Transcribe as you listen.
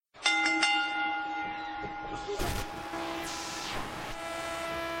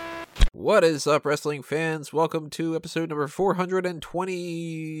What is up, wrestling fans? Welcome to episode number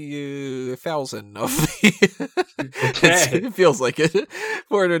 420,000 of the... It feels like it.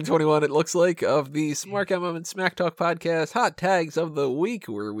 421, it looks like, of the Smart Moment Smack Talk podcast, Hot Tags of the Week,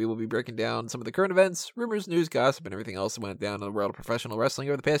 where we will be breaking down some of the current events, rumors, news, gossip, and everything else that went down in the world of professional wrestling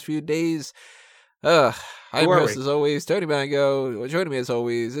over the past few days. I'm your host, as always, Tony Mango. Joining me, as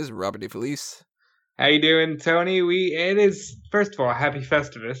always, is Robert DeFelice. How you doing, Tony? It is, first of all, happy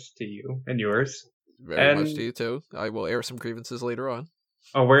Festivus to you and yours. Very much to you, too. I will air some grievances later on.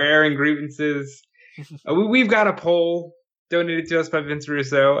 Oh, we're airing grievances. We've got a poll donated to us by Vince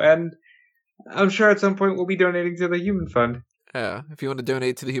Russo, and I'm sure at some point we'll be donating to the Human Fund. Yeah, if you want to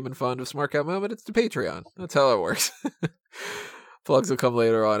donate to the Human Fund of Smart Moment, it's the Patreon. That's how it works. Plugs will come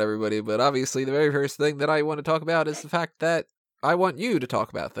later on, everybody, but obviously the very first thing that I want to talk about is the fact that I want you to talk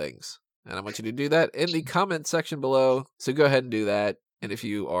about things. And I want you to do that in the comment section below, so go ahead and do that. And if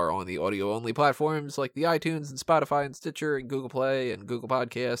you are on the audio-only platforms like the iTunes and Spotify and Stitcher and Google Play and Google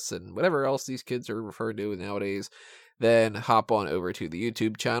Podcasts and whatever else these kids are referred to nowadays, then hop on over to the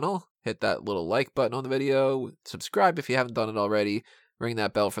YouTube channel, hit that little like button on the video, subscribe if you haven't done it already, ring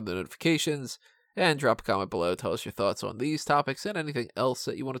that bell for the notifications, and drop a comment below. Tell us your thoughts on these topics and anything else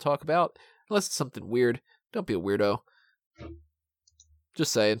that you want to talk about. Unless it's something weird, don't be a weirdo.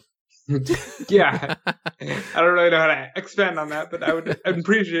 Just saying. Yeah, I don't really know how to expand on that, but I'd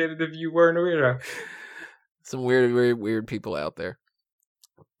appreciate it if you weren't a weirdo. Some weird people out there.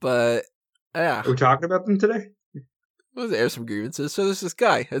 But, yeah. Are we talking about them today? Let's air some grievances. So there's this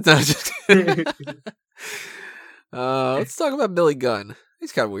guy. It's not just let's talk about Billy Gunn.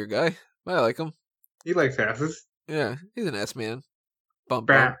 He's kind of a weird guy. I like him. He likes asses. Yeah, he's an S-man. Bump.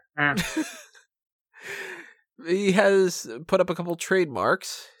 He has put up a couple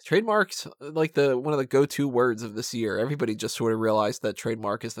trademarks. Trademarks, like one of the go-to words of this year. Everybody just sort of realized that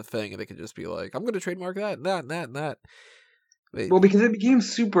trademark is the thing, and they could just be like, I'm going to trademark that, and that, and that, and that. Well, because it became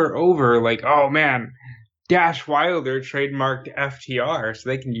super over, like, oh man, Dash Wilder trademarked FTR, so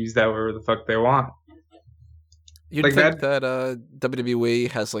they can use that wherever the fuck they want. You'd like think that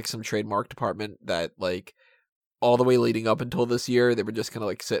WWE has, like, some trademark department that, like, all the way leading up until this year, they were just kind of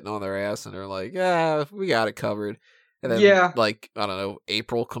like sitting on their ass and they're like, yeah, we got it covered. And then, like, I don't know,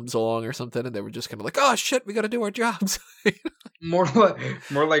 April comes along or something, and they were just kind of like, oh shit, we got to do our jobs. more like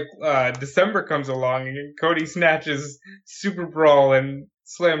December comes along and Cody snatches Super Brawl and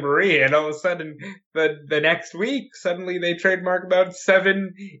Slamboree, and all of a sudden, the next week, suddenly they trademark about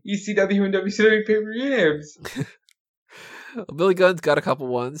 7 ECW and WCW pay-per-view names. Billy Gunn's got a couple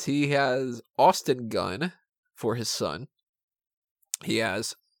ones. He has Austin Gunn for his son. He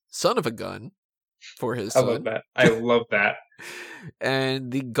has Son of a Gun for his son. I love that.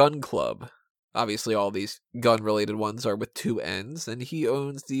 And the Gun Club. Obviously, all these gun-related ones are with 2 N's, and he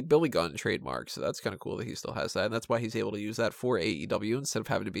owns the Billy Gunn trademark, so that's kind of cool that he still has that, and that's why he's able to use that for AEW instead of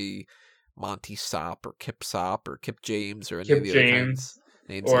having to be Monty Sop or Kip Sop or Kip James or any of the other kinds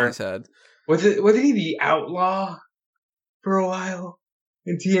names that he's had. Wasn't he the Outlaw for a while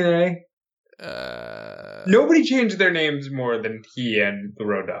in TNA? Nobody changed their names more than he and the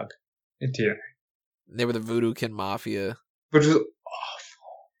Road Dogg in TNA. They were the Voodoo Kin Mafia, which was awful.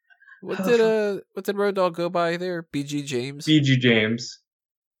 What did Road Dogg go by there? BG James. BG James,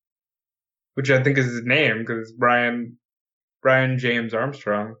 which I think is his name because it's Brian James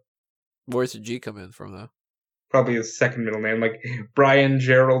Armstrong. Where's the G come in from though? Probably his second middle name, like Brian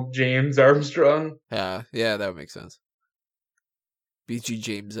Gerald James Armstrong. Yeah, that would make sense. BG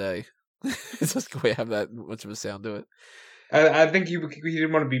James A. It's just going to have that much of a sound to it. I think he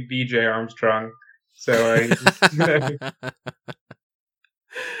didn't want to be BJ Armstrong, so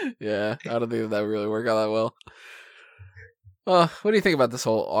yeah, I don't think that would really work out that well. What do you think about this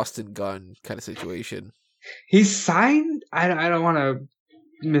whole Austin Gunn kind of situation? He's signed. I don't want to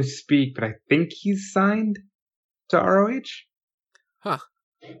misspeak, but I think he's signed to ROH. Huh.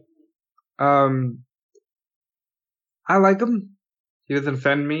 I like him. He doesn't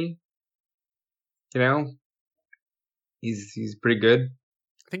offend me. You know, he's pretty good.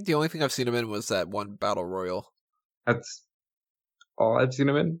 I think the only thing I've seen him in was that one Battle Royal. That's all I've seen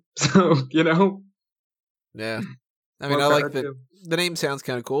him in. So, you know. Yeah. I mean, I like the name sounds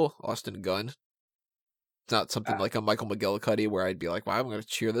kind of cool. Austin Gunn. It's not something like a Michael McGillicuddy where I'd be like, wow, I'm going to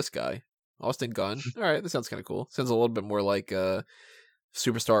cheer this guy. Austin Gunn. All right, that sounds kind of cool. Sounds a little bit more like a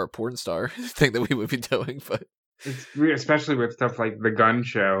superstar or porn star thing that we would be doing. But it's weird, especially with stuff like the Gun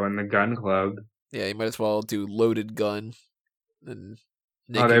Show and the Gun Club. Yeah, you might as well do Loaded Gun and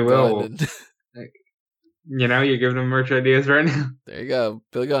Naked Gun. Will. And you know, you're giving them merch ideas right now. There you go.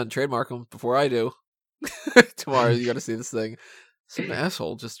 Billy Gunn, trademark them before I do. Tomorrow you got to see this thing. Some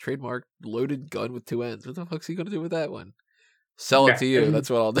asshole just trademarked loaded gun with 2 ends. What the fuck's he gonna do with that one? Sell it to you. That's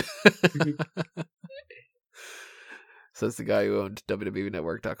what I'll do. Says the guy who owned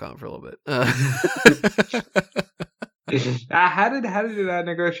WWEnetwork.com for a little bit. How did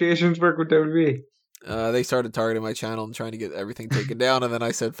negotiations work with WWE? They started targeting my channel and trying to get everything taken down, and then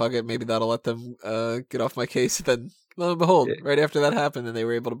I said, fuck it, maybe that'll let them get off my case. And then, lo and behold, right after that happened, and they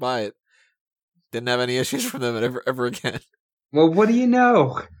were able to buy it. Didn't have any issues from them ever again. Well, what do you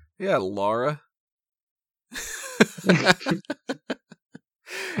know? Yeah, Laura.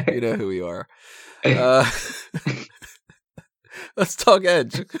 You know who we are. Let's talk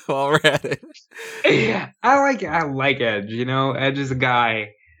Edge while we're at it. I like Edge. You know, Edge is a guy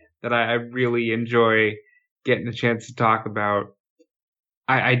that I really enjoy getting a chance to talk about.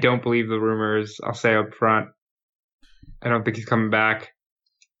 I don't believe the rumors. I'll say up front. I don't think he's coming back.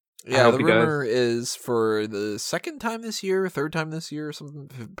 Yeah, the rumor is for the second time this year, third time this year, something,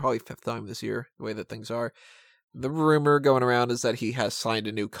 probably fifth time this year, the way that things are. The rumor going around is that he has signed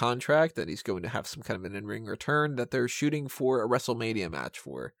a new contract, that he's going to have some kind of an in-ring return, that they're shooting for a WrestleMania match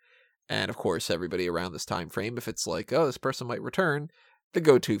for. And of course, everybody around this time frame, if it's like, oh, this person might return, the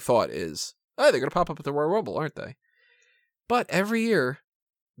go-to thought is, oh, they're going to pop up at the Royal Rumble, aren't they? But every year,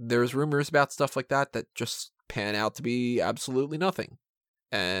 there's rumors about stuff like that just pan out to be absolutely nothing.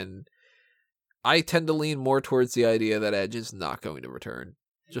 And I tend to lean more towards the idea that Edge is not going to return,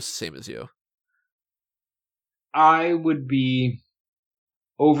 just the same as you. I would be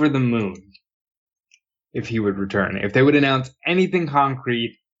over the moon if he would return. If they would announce anything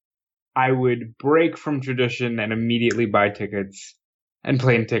concrete, I would break from tradition and immediately buy tickets and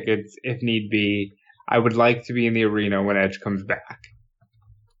plane tickets if need be. I would like to be in the arena when Edge comes back.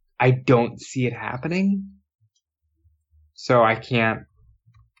 I don't see it happening, so I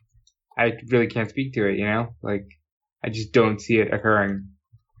really can't speak to it, you know? Like, I just don't see it occurring.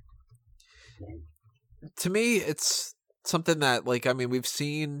 To me, it's something that, like, I mean, we've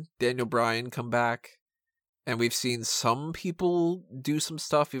seen Daniel Bryan come back, and we've seen some people do some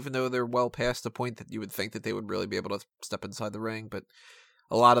stuff, even though they're well past the point that you would think that they would really be able to step inside the ring, but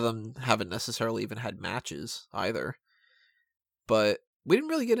a lot of them haven't necessarily even had matches either. But we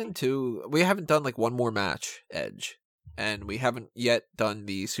haven't done, like, one more match Edge. And we haven't yet done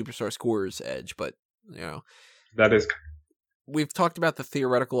the Superstar Scores Edge, but, you know. That is. We've talked about the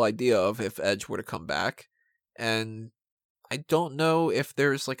theoretical idea of if Edge were to come back, and I don't know if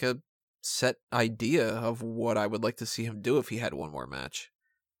there's, like, a set idea of what I would like to see him do if he had one more match.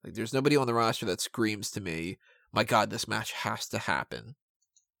 Like, there's nobody on the roster that screams to me, my God, this match has to happen.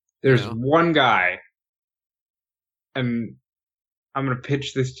 There's one guy, and I'm going to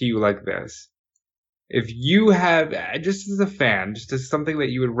pitch this to you like this. If you have, just as a fan, just as something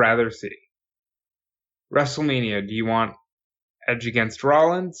that you would rather see, WrestleMania, do you want Edge against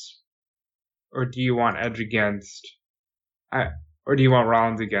Rollins? Or do you want Edge against, or do you want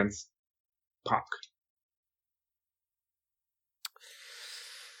Rollins against Punk?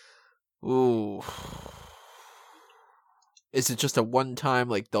 Ooh. Is it just a one-time,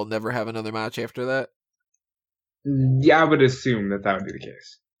 like, they'll never have another match after that? Yeah, I would assume that would be the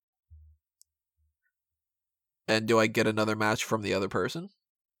case. And do I get another match from the other person?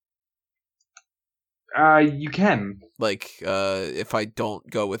 You can. Like, if I don't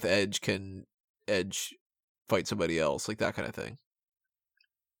go with Edge, can Edge fight somebody else? Like, that kind of thing.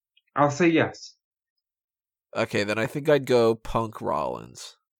 I'll say yes. Okay, then I think I'd go Punk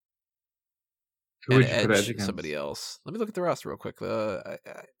Rollins. Who would you put Edge against? Somebody else. Let me look at the roster real quick.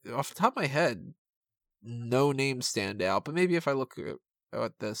 Off the top of my head, no names stand out, but maybe if I look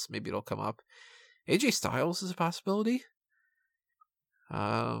at this, maybe it'll come up. AJ Styles is a possibility.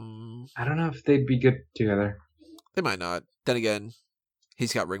 I don't know if they'd be good together. They might not. Then again,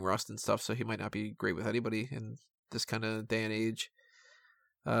 he's got ring rust and stuff, so he might not be great with anybody in this kind of day and age.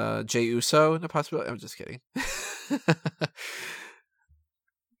 Jey Uso, no possibility. I'm just kidding.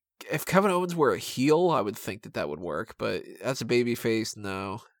 If Kevin Owens were a heel, I would think that would work, but as a babyface,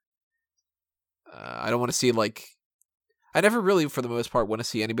 no. I don't want to see, like, I never really, for the most part, want to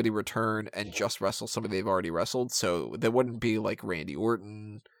see anybody return and just wrestle somebody they've already wrestled, so there wouldn't be, like, Randy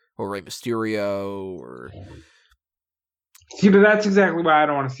Orton or Rey Mysterio or... See, but that's exactly why I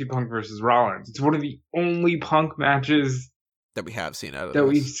don't want to see Punk versus Rollins. It's one of the only Punk matches that we have seen out of that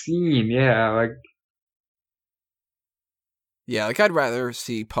we've seen, yeah, like... Yeah, like, I'd rather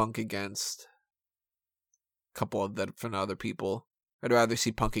see Punk against a couple of different other people. I'd rather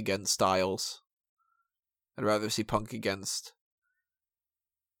see Punk against Styles. I'd rather see Punk against...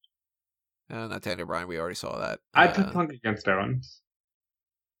 not Daniel Bryan, we already saw that. I'd put Punk against Owens.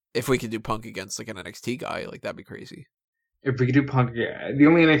 If we could do Punk against like an NXT guy, like that'd be crazy. If we could do Punk, the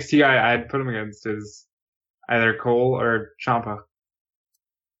only NXT guy I'd put him against is either Cole or Ciampa.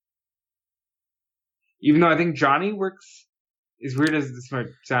 Even though I think Johnny works, as weird as this might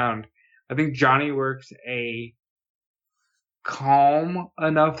sound, I think Johnny works a calm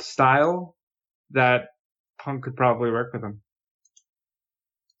enough style that Punk could probably work with him.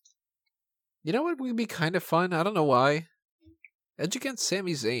 You know what would be kind of fun? I don't know why. Edge against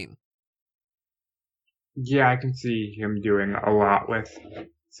Sami Zayn. Yeah, I can see him doing a lot with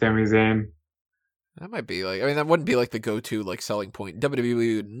Sami Zayn. That might be like, I mean, that wouldn't be like the go-to like selling point.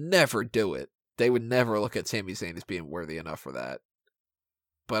 WWE would never do it. They would never look at Sami Zayn as being worthy enough for that.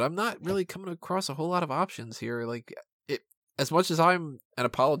 But I'm not really coming across a whole lot of options here. Like, as much as I'm an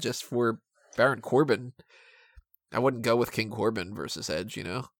apologist for Baron Corbin, I wouldn't go with King Corbin versus Edge, you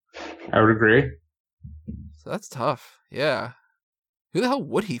know? I would agree. So that's tough. Yeah. Who the hell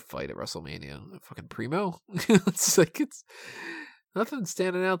would he fight at WrestleMania? Fucking Primo? It's like, it's nothing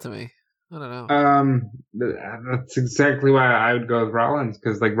standing out to me. I don't know. That's exactly why I would go with Rollins,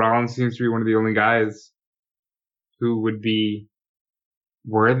 because like Rollins seems to be one of the only guys who would be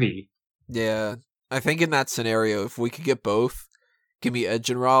worthy. Yeah. I think in that scenario, if we could get both, give me Edge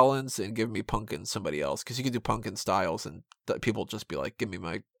and Rollins and give me Punk and somebody else. Because you could do Punk and Styles and people just be like, give me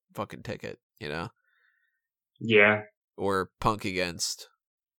my fucking ticket, you know? Yeah. Or Punk against,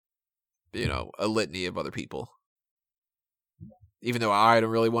 you know, a litany of other people. Even though I don't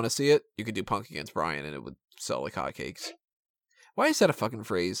really want to see it, you could do Punk against Bryan and it would sell like hotcakes. Why is that a fucking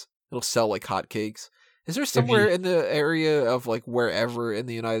phrase? It'll sell like hotcakes. Is there somewhere in the area of like wherever in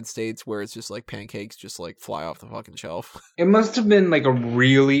the United States where it's just like pancakes just like fly off the fucking shelf? It must have been like a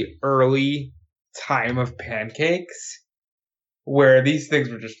really early time of pancakes where these things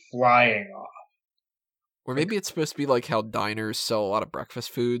were just flying off. Or maybe it's supposed to be like how diners sell a lot of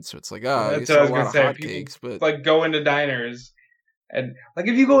breakfast food, so it's like, oh, That's you what sell I was a gonna lot say. of hotcakes, but Like go into diners and like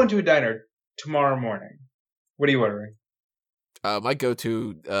if you go into a diner tomorrow morning, what are you ordering? my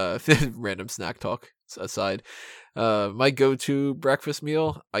go-to random snack talk aside, my go-to breakfast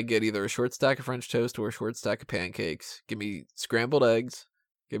meal, I get either a short stack of French toast or a short stack of pancakes. Give me scrambled eggs,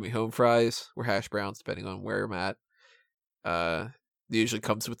 give me home fries or hash browns, depending on where I'm at. It usually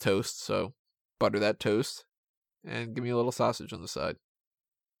comes with toast, so butter that toast and give me a little sausage on the side.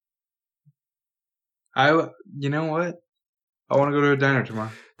 You know what? I want to go to a diner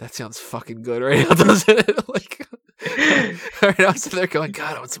tomorrow. That sounds fucking good right now, doesn't it? Like, right now I'm sitting there going,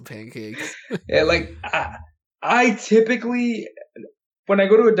 God, I want some pancakes. Yeah, like I typically, when I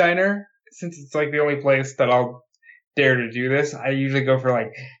go to a diner, since it's like the only place that I'll dare to do this, I usually go for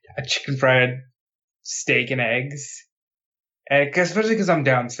like a chicken fried steak and eggs, and especially because I'm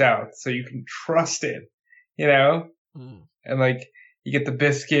down south, so you can trust it, you know. And like you get the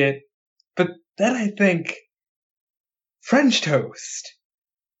biscuit, but then I think French toast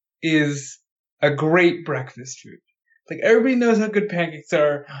is a great breakfast food. Like everybody knows how good pancakes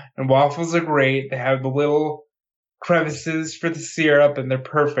are, and waffles are great. They have the little crevices for the syrup, and they're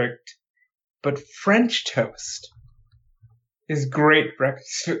perfect. But French toast is great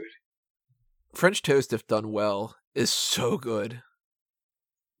breakfast food. French toast, if done well, is so good.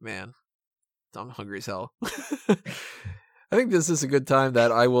 Man, I'm hungry as hell. I think this is a good time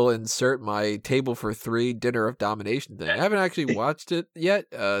that I will insert my Table for Three Dinner of Domination thing. I haven't actually watched it yet,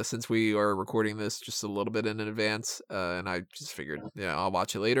 since we are recording this just a little bit in advance, and I just figured, I'll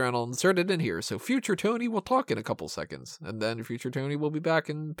watch it later and I'll insert it in here. So future Tony will talk in a couple seconds, and then future Tony will be back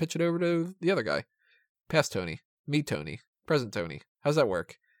and pitch it over to the other guy. Past Tony, me Tony, present Tony. How's that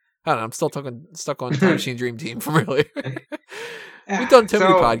work? I don't know, I'm still stuck on Time Machine Dream Team from earlier. We've done too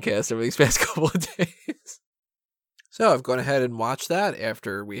many podcasts over these past couple of days. So I've gone ahead and watched that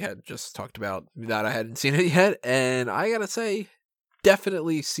after we had just talked about that I hadn't seen it yet. And I gotta say,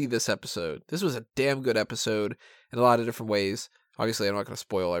 definitely see this episode. This was a damn good episode in a lot of different ways. Obviously, I'm not going to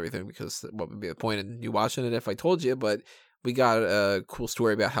spoil everything because what would be the point in you watching it if I told you? But we got a cool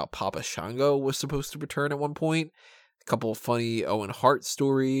story about how Papa Shango was supposed to return at one point. A couple of funny Owen Hart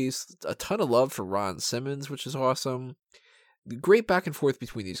stories. A ton of love for Ron Simmons, which is awesome. Great back and forth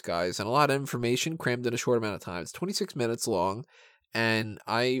between these guys, and a lot of information crammed in a short amount of time. It's 26 minutes long, and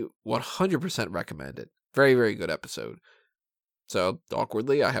I 100% recommend it. Very, very good episode. So,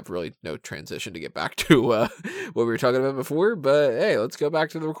 awkwardly, I have really no transition to get back to what we were talking about before, but hey, let's go back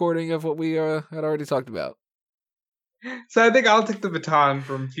to the recording of what we had already talked about. So I think I'll take the baton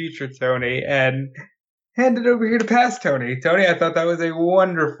from future Tony and hand it over here to past Tony. Tony, I thought that was a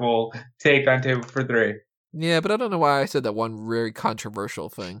wonderful take on Table for Three. Yeah, but I don't know why I said that one very controversial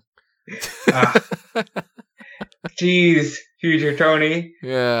thing. Jeez, future Tony.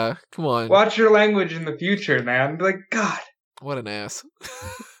 Yeah, come on. Watch your language in the future, man. Like, God. What an ass.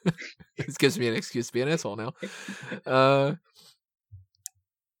 This gives me an excuse to be an asshole now.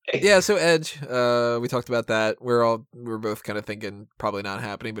 Yeah, so Edge, we talked about that. We're both kind of thinking probably not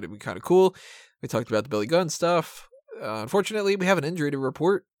happening, but it'd be kind of cool. We talked about the Billy Gunn stuff. Unfortunately, we have an injury to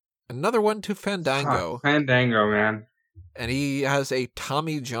report. Another one to Fandango. Fandango, man. And he has a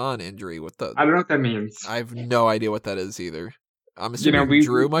Tommy John injury. I don't know what that means. I have no idea what that is either. I'm assuming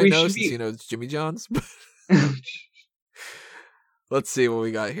Drew might know since he knows Jimmy John's. Let's see what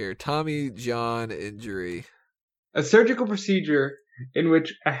we got here. Tommy John injury. A surgical procedure in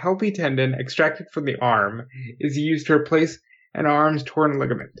which a healthy tendon extracted from the arm is used to replace an arm's torn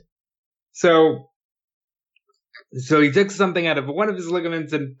ligament. So he took something out of one of his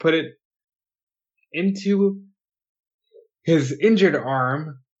ligaments and put it into his injured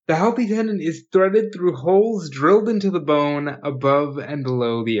arm. The healthy tendon is threaded through holes drilled into the bone above and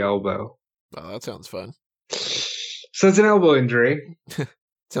below the elbow. Oh, that sounds fun. So it's an elbow injury.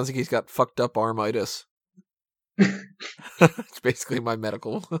 Sounds like he's got fucked up armitis. It's basically my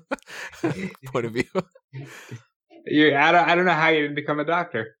medical point of view. I don't know how you didn't become a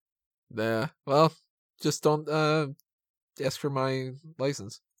doctor. Yeah, well, just don't ask for my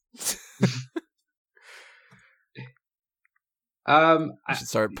license. I should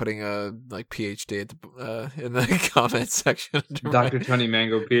start putting a PhD at in the comments section. Dr. Tony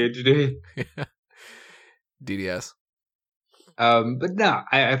Mango PhD. Yeah. DDS. But no,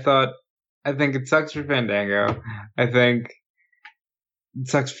 I think it sucks for Fandango. I think it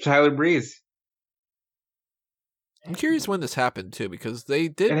sucks for Tyler Breeze. I'm curious when this happened too, because they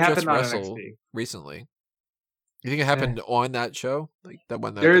did just wrestle recently. You think it happened on that show? Like that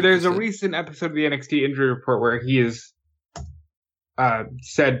one? There's a recent episode of the NXT injury report where he is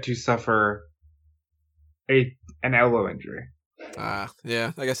said to suffer an elbow injury.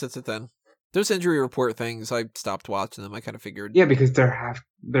 Yeah, I guess that's it then. Those injury report things, I stopped watching them. I kind of figured. Yeah, because they're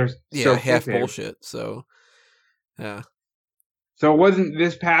half bullshit. So, yeah. So it wasn't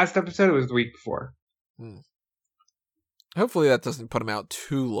this past episode; it was the week before. Hopefully that doesn't put him out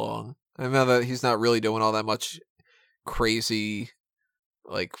too long. I know that he's not really doing all that much crazy,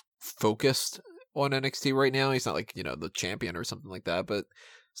 focused on NXT right now. He's not the champion or something like that, but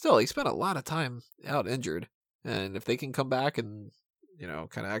still, he spent a lot of time out injured. And if they can come back and,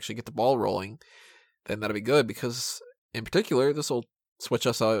 kind of actually get the ball rolling, then that'll be good, because in particular, this will switch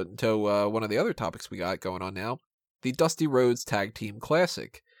us out to one of the other topics we got going on now. The Dusty Rhodes Tag Team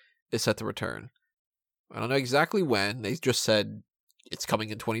Classic is set to return. I don't know exactly when. They just said it's coming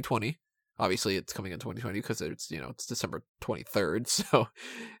in 2020. Obviously, it's coming in 2020 because it's December 23rd, so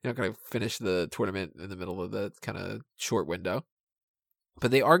you're not going to finish the tournament in the middle of the kind of short window.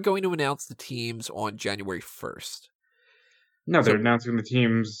 But they are going to announce the teams on January 1st. No, they're announcing the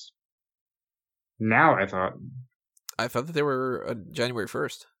teams now, I thought. I thought that they were January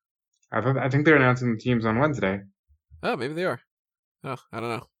 1st. I think they're announcing the teams on Wednesday. Oh, maybe they are. Oh, I don't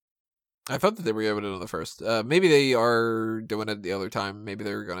know. I thought that they were doing it on the 1st. Maybe they are doing it the other time. Maybe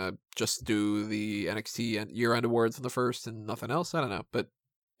they're going to just do the NXT year-end awards on the 1st and nothing else. I don't know. But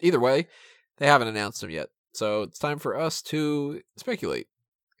either way, they haven't announced them yet. So it's time for us to speculate.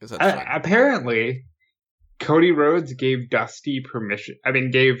 Apparently, Cody Rhodes gave Dusty permission.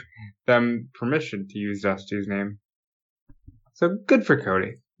 Gave them permission to use Dusty's name. So good for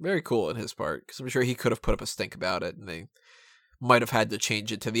Cody. Very cool on his part, because I'm sure he could have put up a stink about it, and they might have had to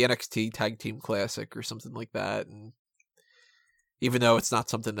change it to the NXT Tag Team Classic or something like that. And even though it's not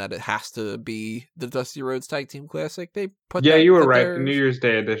something that it has to be the Dusty Rhodes Tag Team Classic, they put Yeah, you were right. The New Year's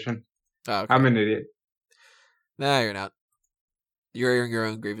Day edition. Oh, okay. I'm an idiot. Nah, you're not. You're airing your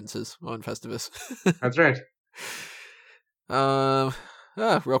own grievances on Festivus. That's right.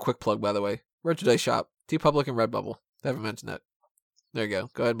 Real quick plug, by the way. Merchandise shop, TeePublic and Redbubble. I haven't mentioned that. There you go.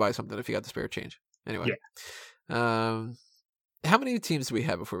 Go ahead and buy something if you got the spare change. Anyway. Yeah. How many teams do we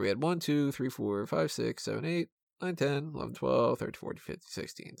have before? We had 1, 2, 3, 4, 5, 6, 7, 8, 9, 10, 11, 12, 13, 14, 15,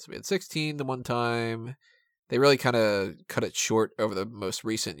 16. So we had 16 the one time. They really kind of cut it short over the most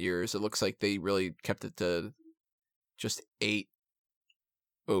recent years. It looks like they really kept it to just 8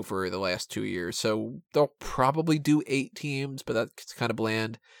 over the last 2 years. So they'll probably do 8 teams, but that's kind of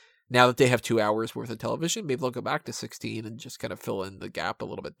bland. Now that they have 2 hours worth of television, maybe they'll go back to 16 and just kind of fill in the gap a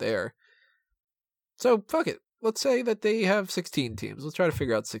little bit there. So fuck it. Let's say that they have 16 teams. Let's try to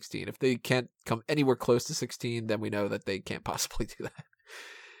figure out 16. If they can't come anywhere close to 16, then we know that they can't possibly do that.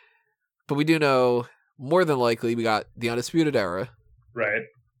 But we do know, more than likely, we got the Undisputed Era. Right.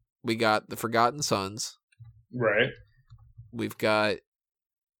 We got the Forgotten Sons. Right. We've got...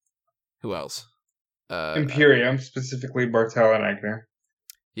 Who else? Imperium, specifically Bartel and Egner.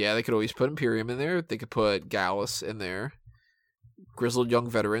 Yeah, they could always put Imperium in there. They could put Gallus in there. Grizzled Young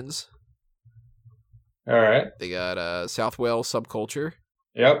Veterans. All right. They got South Wales Subculture.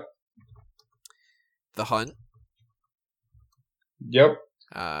 Yep. The Hunt. Yep.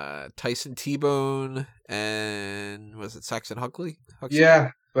 Tyson T-Bone and was it Saxon Huxley?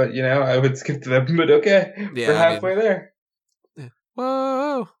 Yeah, but I would skip to them, but okay. Yeah, we're halfway there. Yeah.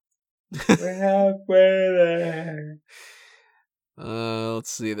 Whoa. We're halfway there.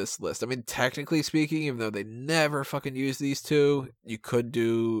 Let's see this list. I mean, technically speaking, even though they never fucking use these two, you could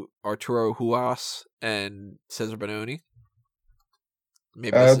do Arturo Huas and Cesar Bononi.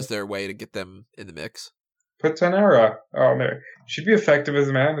 Maybe this is their way to get them in the mix. Put Tanera. Oh, no. She'd be effective as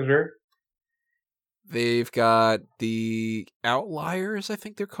a manager. They've got the Outliers, I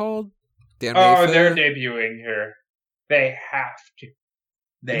think they're called. They're debuting here. They have to.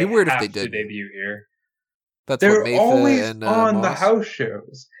 It'd be weird if they didn't debut here. They're always on Moss. The house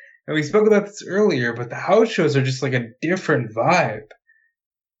shows. And we spoke about this earlier, but the house shows are just like a different vibe.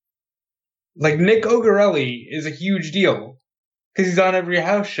 Like Nick Ogarelli is a huge deal because he's on every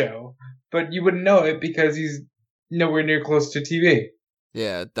house show, but you wouldn't know it because he's nowhere near close to TV.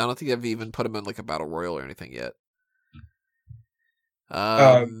 Yeah, I don't think they've even put him in like a battle royal or anything yet.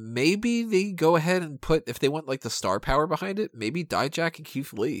 Maybe they go ahead and put, if they want like the star power behind it, maybe Dijak and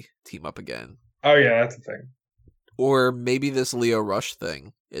Keith Lee team up again. Oh yeah, that's a thing. Or maybe this Leo Rush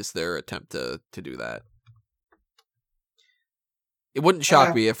thing is their attempt to do that. It wouldn't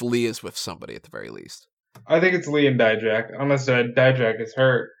shock me if Lee is with somebody at the very least. I think it's Lee and Dijak, unless Dijak is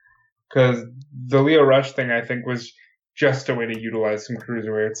hurt. Because the Leo Rush thing, I think, was just a way to utilize some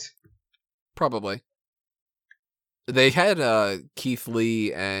cruiserweights. Probably. They had Keith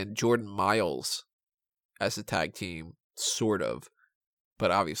Lee and Jordan Miles as a tag team, sort of.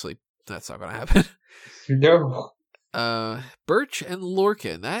 But obviously, that's not going to happen. No. Birch and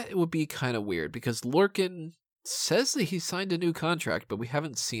Lorcan. That would be kind of weird because Lorcan says that he signed a new contract, but we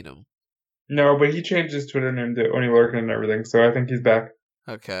haven't seen him. No, but he changed his Twitter name to Oni Lorcan and everything, so I think he's back.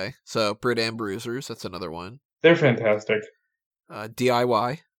 Okay, so Britt and Bruisers, that's another one. They're fantastic.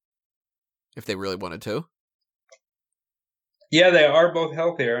 DIY, if they really wanted to. Yeah, they are both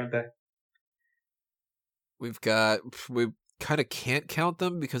healthy, aren't they? We kind of can't count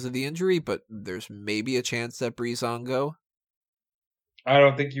them because of the injury, but there's maybe a chance that Breezango. I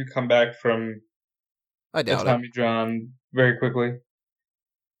don't think you come back from Tommy John very quickly.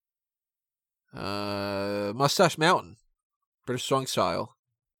 Mustache Mountain. British Strong Style.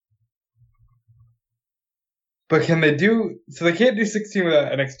 But can they do... So they can't do 16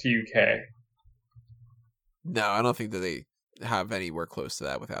 without NXT UK. No, I don't think that they have anywhere close to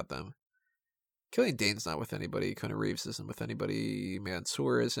that without them. Killian Dane's not with anybody. Conan Reeves isn't with anybody.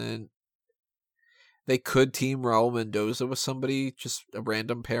 Mansoor isn't. They could team Raul Mendoza with somebody, just a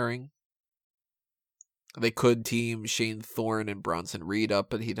random pairing. They could team Shane Thorne and Bronson Reed up,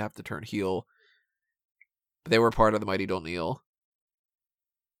 but he'd have to turn heel. But they were part of the Mighty Don't Kneel.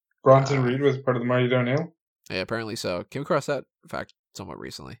 Bronson Reed was part of the Mighty Don't Kneel? Yeah, apparently so. Came across that fact somewhat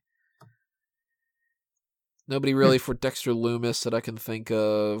recently. Nobody really for Dexter Loomis that I can think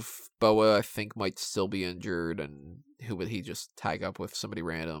of. Boa, I think, might still be injured, and who would he just tag up with? Somebody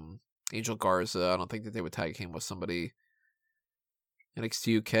random. Angel Garza, I don't think that they would tag him with somebody.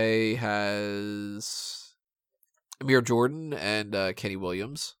 NXT UK has Amir Jordan and Kenny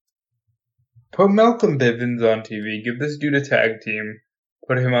Williams. Put Malcolm Bivens on TV. Give this dude a tag team.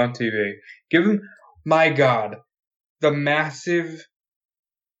 Put him on TV. Give him, my God, the massive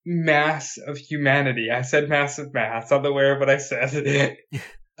mass of humanity. I said massive mass. I'm not aware of what I said.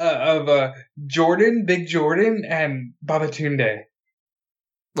 Of Jordan, Big Jordan, and Babatunde.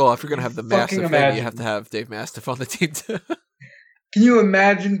 Well, if you're going to have the massive thing, you have to have Dave Mastiff on the team too. Can you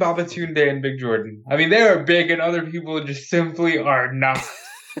imagine Babatunde and Big Jordan? I mean, they are big and other people just simply are not.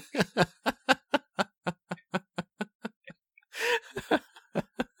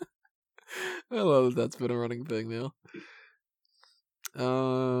 I love that's been a running thing now.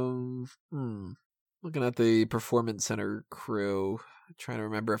 Looking at the Performance Center crew, trying to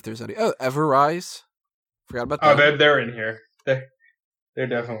remember if there's any. Oh, Everrise. Forgot about that. Oh, they're in here. They're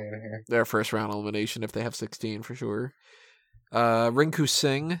definitely in here. They're first round elimination if they have 16 for sure. Rinku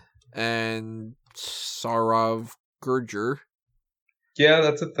Singh and Saurav Gurjar. Yeah,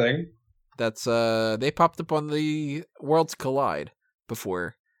 that's a thing. That's they popped up on the Worlds Collide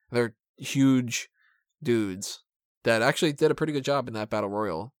before. They're huge dudes that actually did a pretty good job in that Battle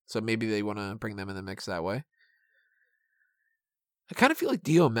Royal. So maybe they want to bring them in the mix that way. I kind of feel like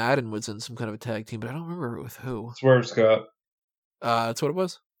Dio Madden was in some kind of a tag team, but I don't remember with who. Swerve Scott. That's what it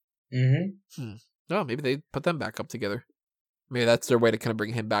was? Mm-hmm. Oh, maybe they put them back up together. Maybe that's their way to kind of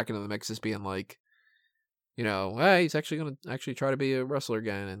bring him back into the mix, is being like, hey, he's actually going to actually try to be a wrestler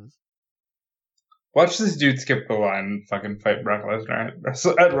again. And watch this dude skip the line and fucking fight Brock Lesnar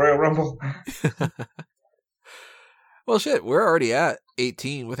at Royal Rumble. Well, shit, we're already at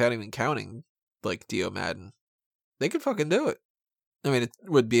 18 without even counting, like, Dio Madden. They could fucking do it. I mean, it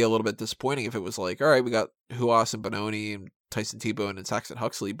would be a little bit disappointing if it was like, all right, we got Huas and Bononi and Tyson T-Bone and Saxon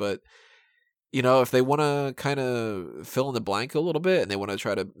Huxley, but, if they want to kind of fill in the blank a little bit and they want to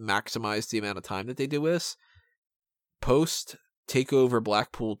try to maximize the amount of time that they do this, post TakeOver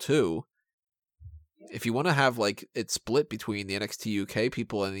Blackpool 2, if you want to have, like, it split between the NXT UK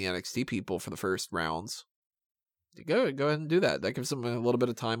people and the NXT people for the first rounds, go ahead and do that. That gives them a little bit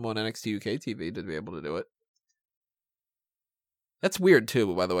of time on NXT UK TV to be able to do it. That's weird,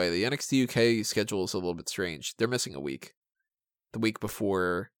 too, by the way. The NXT UK schedule is a little bit strange. They're missing a week. The week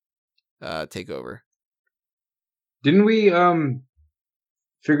before TakeOver. Didn't we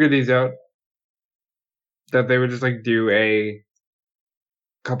figure these out? That they would just, like, do a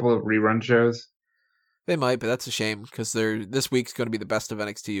couple of rerun shows? They might, but that's a shame, because this week's going to be the best of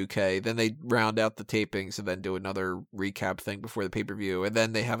NXT UK. Then they round out the tapings and then do another recap thing before the pay-per-view. And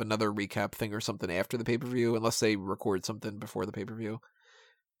then they have another recap thing or something after the pay-per-view, unless they record something before the pay-per-view.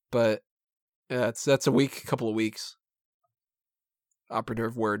 But yeah, that's a couple of weeks.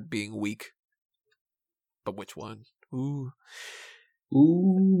 Operative word being week. But which one? Ooh.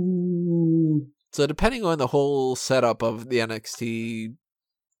 So depending on the whole setup of the NXT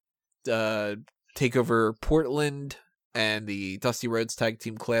TakeOver Portland and the Dusty Rhodes Tag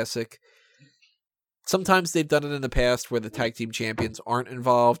Team Classic, sometimes they've done it in the past where the tag team champions aren't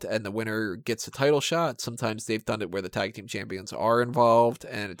involved and the winner gets a title shot. Sometimes they've done it where the tag team champions are involved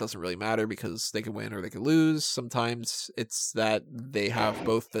and it doesn't really matter because they can win or they can lose. Sometimes it's that they have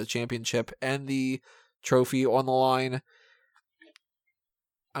both the championship and the trophy on the line.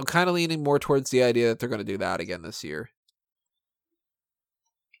 I'm kind of leaning more towards the idea that they're going to do that again this year.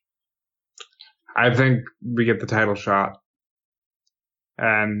 I think we get the title shot.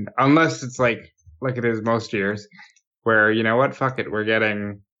 And unless it's like it is most years, where, you know what, fuck it, we're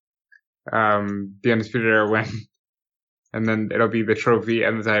getting the Undisputed Era win. And then it'll be the trophy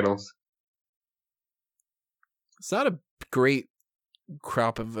and the titles. It's not a great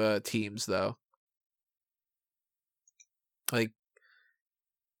crop of teams, though. Like,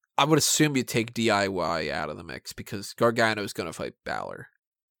 I would assume you take DIY out of the mix because Gargano's going to fight Balor.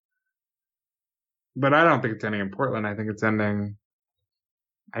 But I don't think it's ending in Portland. I think it's ending...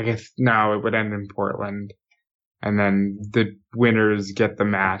 I guess, no, it would end in Portland. And then the winners get the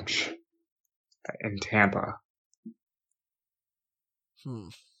match in Tampa.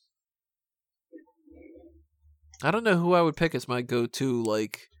 I don't know who I would pick as my go-to,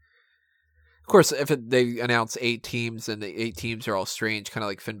 like... Of course, if they announce 8 teams and the 8 teams are all strange, kind of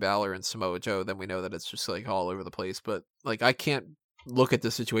like Finn Balor and Samoa Joe, then we know that it's just like all over the place. But like, I can't look at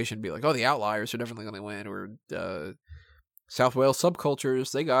the situation and be like, oh, the Outliers are definitely going to win, or South Wales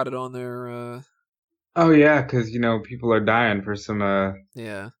Subcultures, they got it on their... Oh yeah, because people are dying for some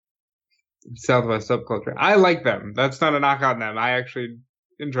Southwest Subculture. I like them. That's not a knock on them. I actually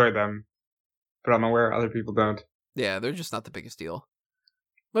enjoy them, but I'm aware other people don't. Yeah, they're just not the biggest deal.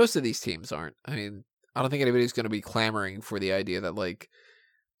 Most of these teams aren't. I mean, I don't think anybody's going to be clamoring for the idea that, like,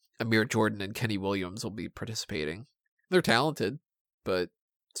 Amir Jordan and Kenny Williams will be participating. They're talented, but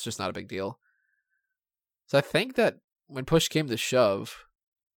it's just not a big deal. So I think that when push came to shove,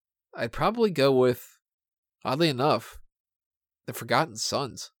 I'd probably go with, oddly enough, the Forgotten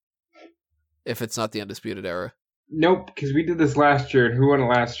Sons. If it's not the Undisputed Era. Nope, because we did this last year, and who won it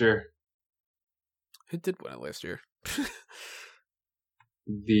last year? Who did win it last year?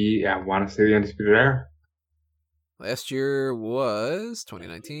 I want to say the Undisputed Era. Last year was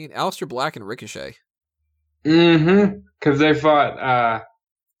 2019. Aleister Black and Ricochet. Mm-hmm. Because they fought...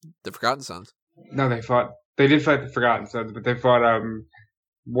 the Forgotten Sons. No, they did fight the Forgotten Sons, but they fought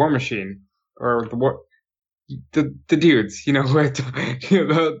War Machine. Or the dudes,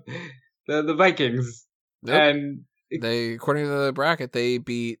 the Vikings. Nope. And they, according to the bracket, they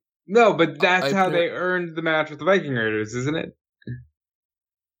beat... No, but that's how they earned the match with the Viking Raiders, isn't it?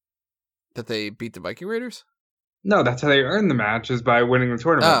 That they beat the Viking Raiders? No, that's how they earned the match, is by winning the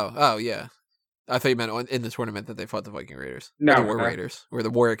tournament. Oh, yeah. I thought you meant in the tournament that they fought the Viking Raiders. No. Or the War Raiders. Or the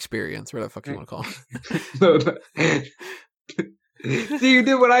War Experience, whatever the fuck you want to call it. See, you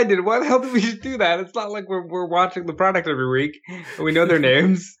did what I did. Why the hell did we do that? It's not like we're watching the product every week, and we know their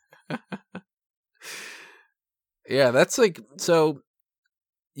names. Yeah, that's like... So,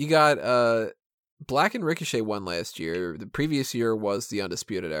 you got Black and Ricochet won last year. The previous year was the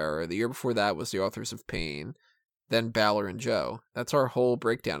Undisputed Era. The year before that was the Authors of Pain. Then Balor and Joe. That's our whole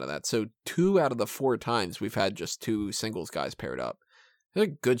breakdown of that. So 2 out of the 4 times we've had just 2 singles guys paired up. There's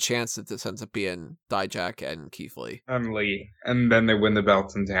a good chance that this ends up being Dijak and Keith Lee. And Lee. And then they win the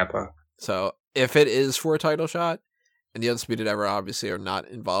belts in Tampa. So if it is for a title shot, and the Undisputed Era obviously are not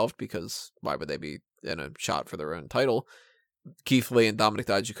involved because why would they be in a shot for their own title? Keith Lee and Dominik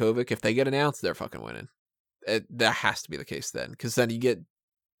Dijakovic, if they get announced, they're fucking winning. That has to be the case then, because then you get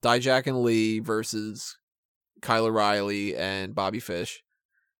Dijak and Lee versus Kyle O'Reilly and Bobby Fish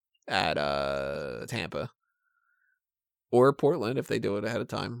at Tampa. Or Portland if they do it ahead of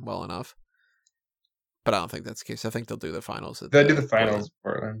time well enough. But I don't think that's the case. I think they'll do the finals. They'll do the finals in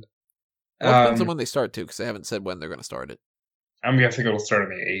Portland. Well, it depends on when they start, too, because they haven't said when they're going to start it. I'm guessing it'll start on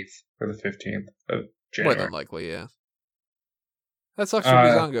the 8th or the 15th of January. More than likely, yeah. That sucks for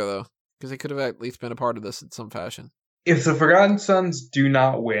Breezango, though, because he could have at least been a part of this in some fashion. If the Forgotten Sons do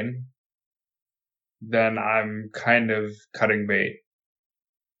not win, then I'm kind of cutting bait.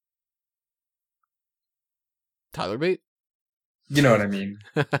 Tyler Bate? You know what I mean.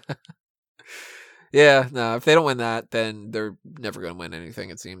 Yeah, no, if they don't win that, then they're never going to win anything,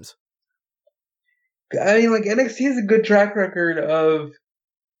 it seems. I mean, like, NXT has a good track record of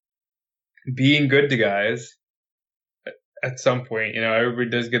being good to guys at some point. You know, everybody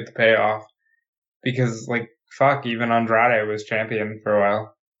does get the payoff. Because, like, fuck, even Andrade was champion for a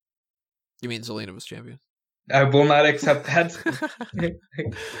while. You mean Zelina was champion? I will not accept that.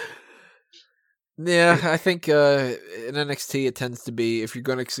 Yeah, I think in NXT it tends to be, if you're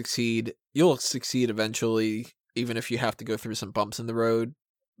going to succeed, you'll succeed eventually, even if you have to go through some bumps in the road.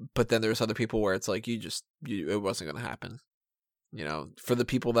 But then there's other people where it's like, it wasn't going to happen. You know, for the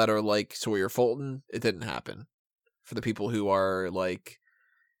people that are like Sawyer Fulton, it didn't happen. For the people who are like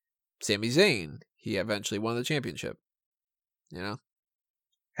Sami Zayn, he eventually won the championship. You know?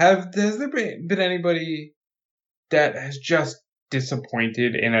 Has there been anybody that has just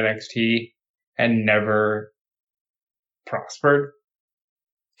disappointed in NXT and never prospered?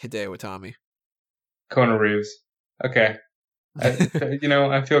 Hideo Itami. Kona Reeves. Okay. I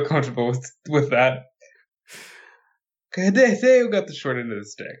feel comfortable with that. Hideo got the short end of the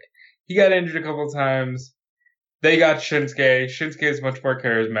stick. He got injured a couple times. They got Shinsuke. Shinsuke is much more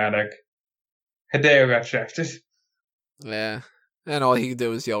charismatic. Hideo got shafted. Yeah. And all he could do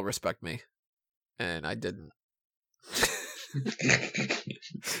was yell, "Respect me." And I didn't.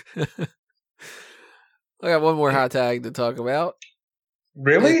 I got one more hot tag to talk about.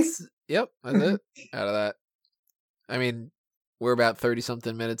 Really? Yep, that's it. Out of that. I mean, we're about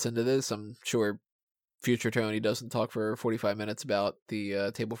 30-something minutes into this. I'm sure future Tony doesn't talk for 45 minutes about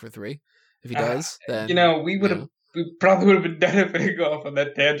the Table for Three. If he does, then... we probably would have been done if we go off on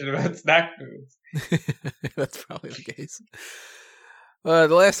that tangent about snack foods. That's probably the case. The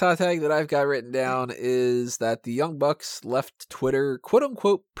last hot tag that I've got written down is that the Young Bucks left Twitter,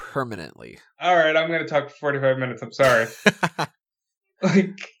 quote-unquote, permanently. All right, I'm going to talk for 45 minutes. I'm sorry.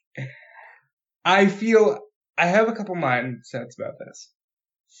 I feel I have a couple mindsets about this.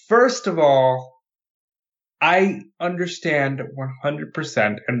 First of all, I understand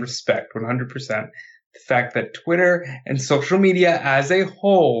 100% and respect 100% the fact that Twitter and social media as a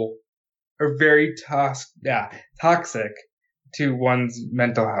whole are very toxic to one's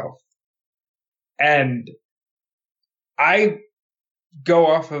mental health. And I go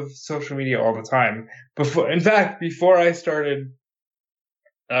off of social media all the time. Before I started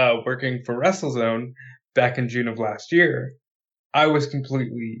working for WrestleZone back in June of last year, I was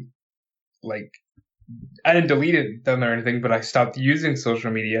completely I didn't delete them or anything, but I stopped using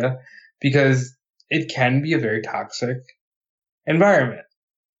social media because it can be a very toxic environment.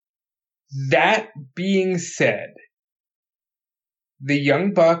 That being said, the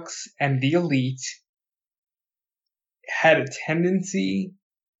Young Bucks and the Elite had a tendency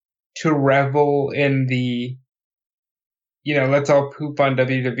to revel in the, let's all poop on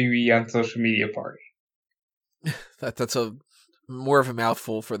WWE on social media party. That's a more of a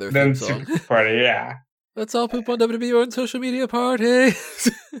mouthful for their theme song. Party, yeah. Let's all poop on WWE on social media party.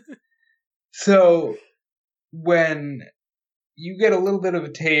 So when you get a little bit of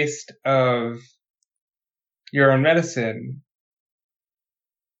a taste of your own medicine,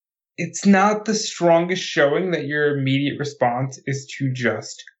 it's not the strongest showing that your immediate response is to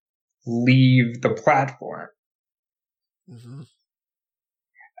just leave the platform. Mm-hmm.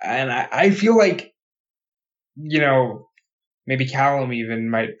 And I feel like, maybe Callum even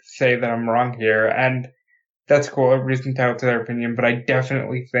might say that I'm wrong here, and that's cool. Everybody's entitled to their opinion, but I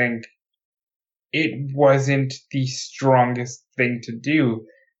definitely think it wasn't the strongest thing to do.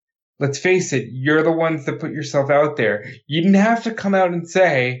 let's face it, you're the ones that put yourself out there. You didn't have to come out and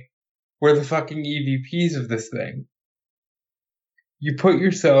say, we're the fucking EVPs of this thing. You put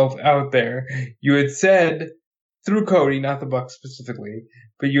yourself out there. You had said, through Cody, not the Bucks specifically,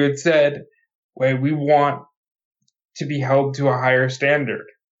 but you had said, wait, we want to be held to a higher standard.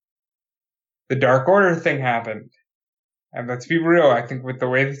 The Dark Order thing happened. And let's be real, I think with the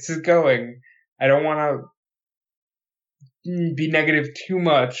way this is going, I don't want to be negative too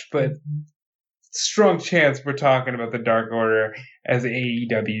much, but strong chance we're talking about the Dark Order as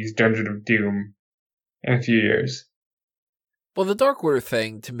AEW's Dungeon of Doom in a few years. Well, the Dark Order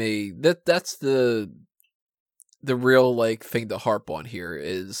thing, to me, that's the real, like, thing to harp on here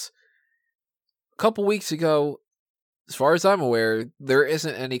is a couple weeks ago, as far as I'm aware, there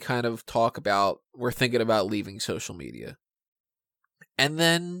isn't any kind of talk about we're thinking about leaving social media. And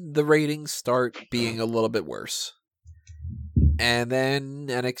then the ratings start being a little bit worse. And then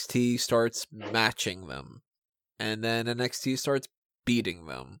NXT starts matching them. And then NXT starts beating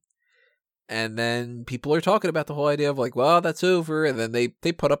them. And then people are talking about the whole idea of like, well, that's over. And then they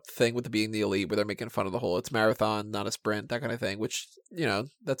put up the thing with the being the elite where they're making fun of the whole, it's marathon, not a sprint, that kind of thing, which, you know,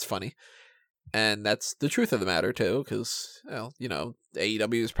 that's funny. And that's the truth of the matter, too, because, well, you know,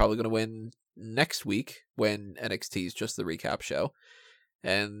 AEW is probably going to win next week when NXT is just the recap show.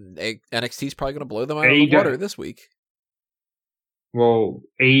 And NXT is probably going to blow them out of the water this week. Well,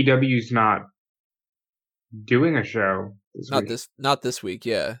 AEW's not doing a show this week. Not this week,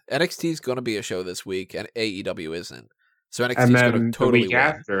 yeah. NXT is going to be a show this week, and AEW isn't. So NXT is going to totally the week win.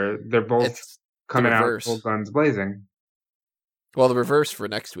 After, they're both coming out full guns blazing. Well, the reverse for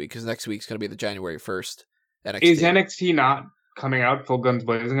next week, because next week's going to be the January 1st NXT. Is NXT not coming out full guns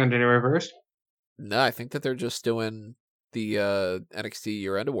blazing on January 1st? No, I think that they're just doing the NXT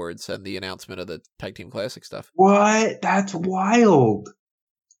year-end awards and the announcement of the Tag Team Classic stuff. What? That's wild.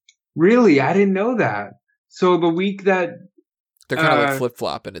 Really? I didn't know that. So the week that... They're kind of like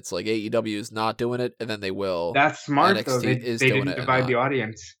flip-flopping. It's like AEW is not doing it, and then they will. That's smart, NXT though. They didn't divide the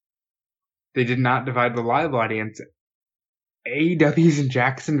audience. They did not divide the live audience. AEW's in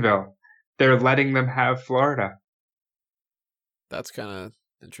Jacksonville. They're letting them have Florida. That's kind of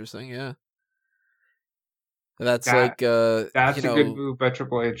interesting, yeah. That's a good move by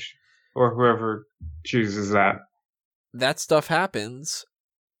Triple H or whoever chooses that. That stuff happens,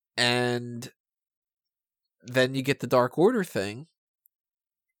 and then you get the Dark Order thing,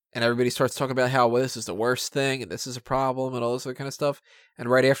 and everybody starts talking about how, well, this is the worst thing, and this is a problem, and all this other kind of stuff. And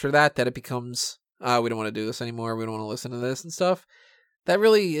right after that, it becomes, we don't want to do this anymore, we don't want to listen to this and stuff. That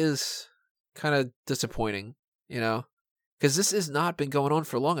really is kind of disappointing, you know? Because this has not been going on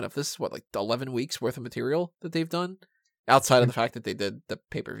for long enough. This is, 11 weeks worth of material that they've done? Outside of the fact that they did the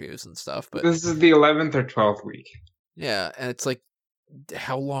pay-per-views and stuff. But this is the 11th or 12th week. Yeah, and it's like,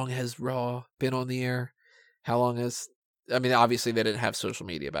 how long has Raw been on the air? How long has... I mean, obviously they didn't have social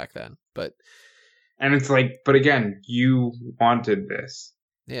media back then, but... And it's like, but again, you wanted this.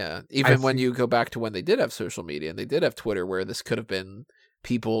 Yeah, even when you go back to when they did have social media, and they did have Twitter, where this could have been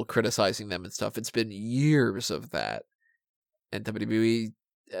people criticizing them and stuff, it's been years of that. And WWE,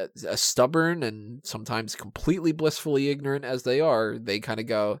 as stubborn and sometimes completely blissfully ignorant as they are, they kind of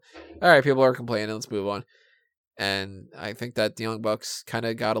go, all right, people are complaining, let's move on. And I think that the Young Bucks kind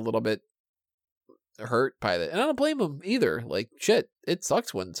of got a little bit hurt by that. And I don't blame them either. Like, shit, it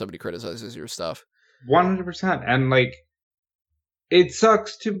sucks when somebody criticizes your stuff. 100%. And, like, it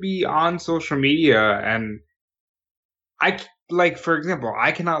sucks to be on social media. And for example,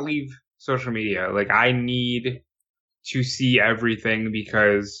 I cannot leave social media. Like, I need to see everything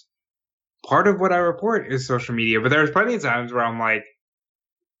because part of what I report is social media. But there's plenty of times where I'm like,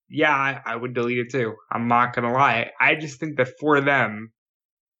 yeah, I would delete it too. I'm not going to lie. I just think that for them,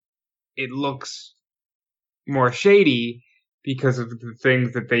 it looks more shady because of the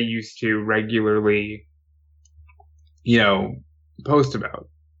things that they used to regularly, post about.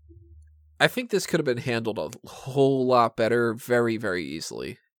 I think this could have been handled a whole lot better very, very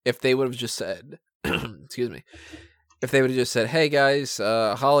easily if they would have just said, excuse me, if they would have just said, hey guys,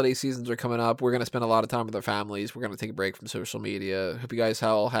 holiday seasons are coming up. We're going to spend a lot of time with our families. We're going to take a break from social media. Hope you guys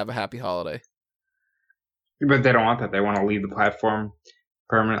all have a happy holiday. But they don't want that. They want to leave the platform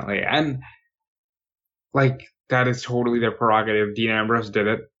permanently. And, that is totally their prerogative. Dean Ambrose did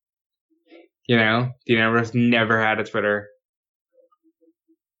it. Dean Ambrose never had a Twitter.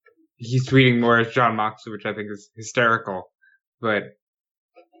 He's tweeting more as Jon Moxley, which I think is hysterical. But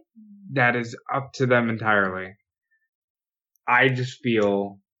that is up to them entirely. I just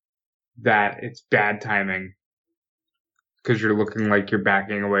feel that it's bad timing because you're looking like you're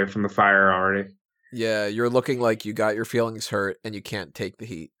backing away from the fire already. Yeah, you're looking like you got your feelings hurt and you can't take the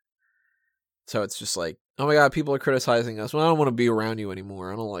heat. So it's just like, oh my god, people are criticizing us. Well, I don't want to be around you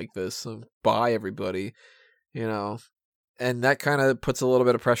anymore. I don't like this. So bye, everybody. You know, and that kind of puts a little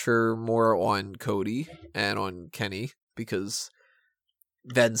bit of pressure more on Cody and on Kenny, because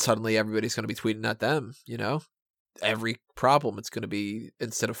then suddenly everybody's going to be tweeting at them. You know, every problem, it's going to be,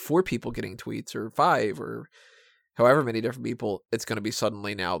 instead of 4 people getting tweets or 5 or however many different people, it's going to be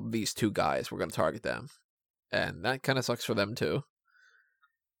suddenly now these 2 guys. We're going to target them, and that kind of sucks for them too.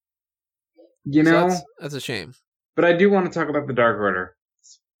 You So know, that's a shame. but I do want to talk about the Dark Order.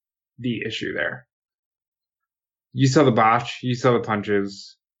 The issue there. You saw the botch. You saw the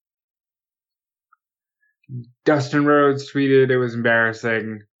punches. Dustin Rhodes tweeted it was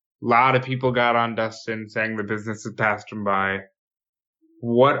embarrassing. A lot of people got on Dustin saying the business had passed him by.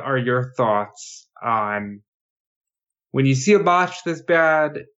 What are your thoughts on when you see a botch this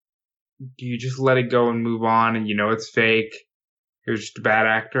bad? Do you just let it go and move on, and you know it's fake? You're just a bad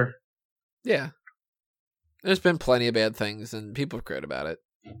actor? Yeah. There's been plenty of bad things, and people have cried about it.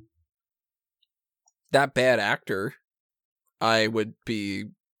 That bad actor, I would be,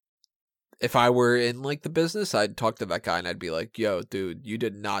 if I were in like the business, I'd talk to that guy and I'd be like, yo, dude, you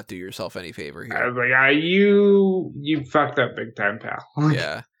did not do yourself any favor here. I was like, you fucked up big time, pal.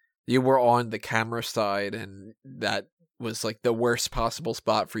 Yeah. You were on the camera side, and that was like the worst possible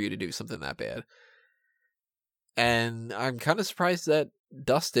spot for you to do something that bad. And I'm kind of surprised that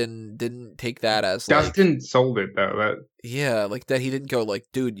Dustin didn't take that as like, Dustin sold it though. Yeah, like that he didn't go like,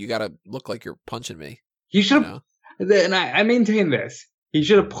 dude, you gotta look like you're punching me. He should have, and I maintain this. He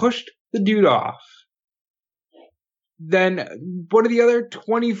should have pushed the dude off. Then what are the other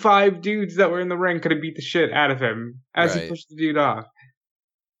 25 dudes that were in the ring could have beat the shit out of him as he pushed the dude off?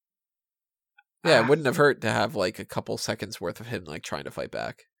 Yeah, it wouldn't have hurt to have like a couple seconds worth of him like trying to fight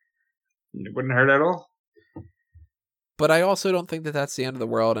back. It wouldn't hurt at all. But I also don't think that that's the end of the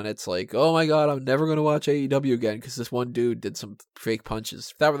world, and it's like, oh my god, I'm never going to watch AEW again because this one dude did some fake punches.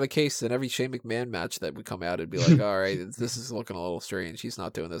 If that were the case, then every Shane McMahon match that would come out, it'd be like, all right, this is looking a little strange. He's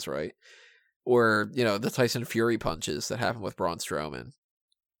not doing this right. Or, you know, the Tyson Fury punches that happened with Braun Strowman.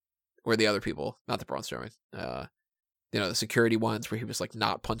 Or the other people, not the Braun Strowman. You know, the security ones where he was like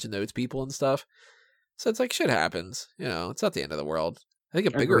not punching those people and stuff. So it's like, shit happens. You know, it's not the end of the world. I think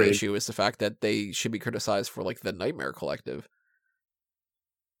a bigger issue is the fact that they should be criticized for like the Nightmare Collective.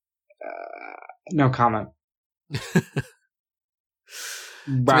 No comment. To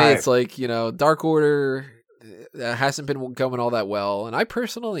me, it's like, you know, Dark Order hasn't been going all that well, and I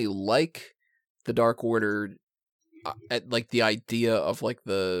personally like the Dark Order at like the idea of like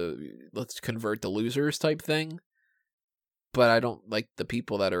the let's convert the losers type thing, but I don't like the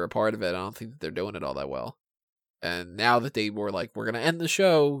people that are a part of it. I don't think that they're doing it all that well. And now that they were like, we're going to end the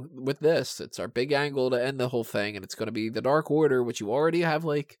show with this, it's our big angle to end the whole thing, and it's going to be the Dark Order, which you already have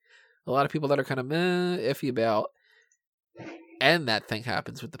like a lot of people that are kind of iffy about. And that thing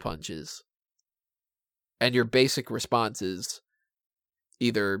happens with the punches. And your basic response is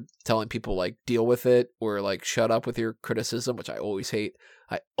either telling people like deal with it, or like shut up with your criticism, which I always hate.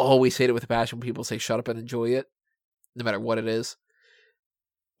 I always hate it with a passion when people say shut up and enjoy it, no matter what it is.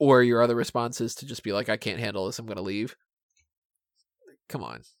 Or your other response is to just be like, I can't handle this, I'm going to leave. Come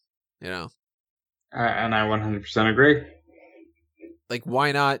on, you know? And I 100% agree. Like,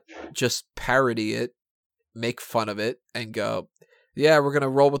 why not just parody it, make fun of it, and go, yeah, we're going to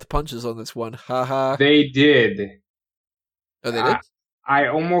roll with the punches on this one. Haha. They did. Oh, they did? I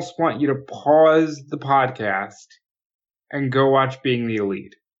almost want you to pause the podcast and go watch Being the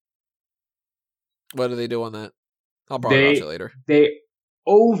Elite. What do they do on that? I'll probably watch it later. They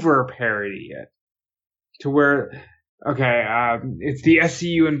over parody it to where, okay, it's the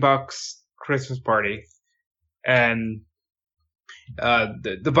SCU and Bucks Christmas party, and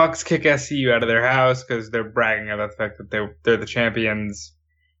the Bucks kick SCU out of their house because they're bragging about the fact that they're the champions,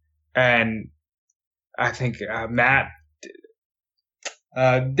 and I think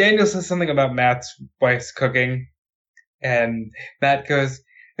Daniel says something about Matt's wife's cooking, and Matt goes,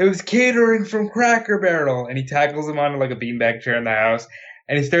 it was catering from Cracker Barrel, and he tackles him onto like a beanbag chair in the house,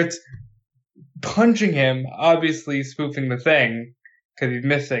 and he starts punching him, obviously spoofing the thing because he's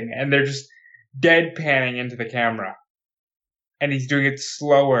missing, and they're just deadpanning into the camera, and he's doing it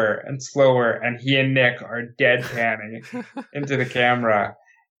slower and slower, and he and Nick are deadpanning into the camera,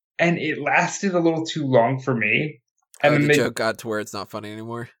 and it lasted a little too long for me. And then the joke got to where it's not funny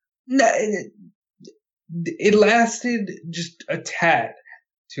anymore. No, it lasted just a tad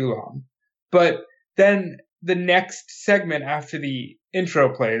too long. But then the next segment after the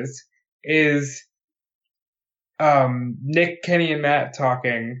intro plays is Nick, Kenny, and Matt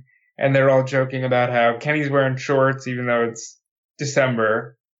talking, and they're all joking about how Kenny's wearing shorts even though it's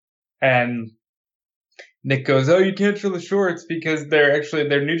December, And Nick goes, "Oh, you can't show the shorts because they're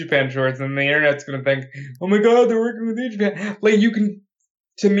New Japan shorts," and the internet's gonna think, "Oh my God, they're working with New Japan." Like you can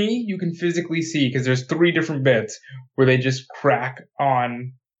physically see because there's 3 different bits where they just crack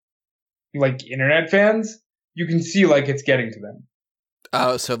on like internet fans. You can see like it's getting to them.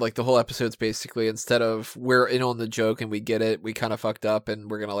 Oh, so like the whole episode's basically, instead of we're in on the joke and we get it, we kind of fucked up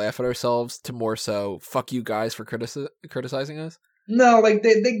and we're gonna laugh at ourselves, to more so fuck you guys for criticizing us. No, like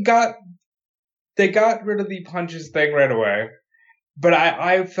they got rid of the punches thing right away, but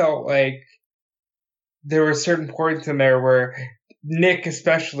I felt like there were certain points in there where Nick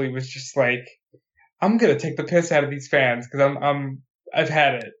especially was just like, "I'm gonna take the piss out of these fans because I've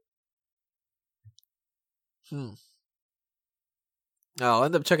had it." I'll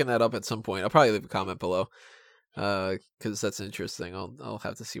end up checking that up at some point. I'll probably leave a comment below, because that's interesting. I'll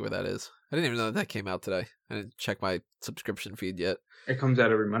have to see where that is. I didn't even know that came out today. I didn't check my subscription feed yet. It comes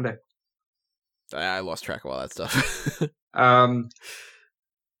out every Monday. I lost track of all that stuff.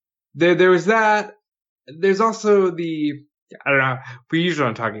 There was that. There's also the, I don't know. We usually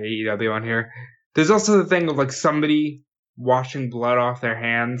don't talk AEW on here. There's also the thing of like somebody washing blood off their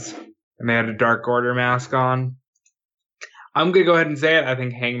hands, and they had a Dark Order mask on. I'm gonna go ahead and say it. I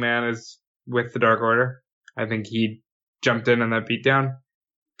think Hangman is with the Dark Order. I think he jumped in on that beatdown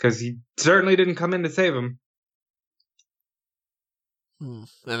because he certainly didn't come in to save him. And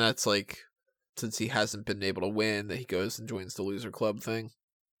that's like, since he hasn't been able to win, that he goes and joins the loser club thing.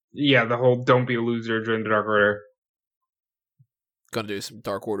 Yeah, the whole "don't be a loser, join the Dark Order." Gonna do some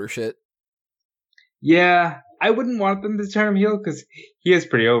Dark Order shit. Yeah, I wouldn't want them to turn him heel because he is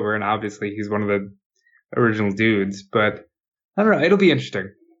pretty over, and obviously he's one of the original dudes. But I don't know. It'll be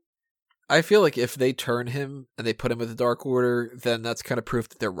interesting. I feel like if they turn him and they put him with the Dark Order, then that's kind of proof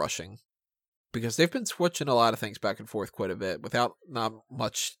that they're rushing. Because they've been switching a lot of things back and forth quite a bit without not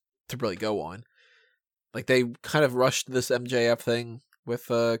much to really go on. Like, they kind of rushed this MJF thing with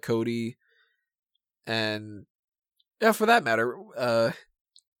Cody. And, yeah, for that matter,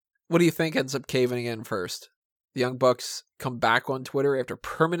 what do you think ends up caving in first? The Young Bucks come back on Twitter after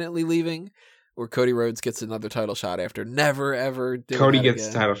permanently leaving, or Cody Rhodes gets another title shot after never, ever doing Cody that gets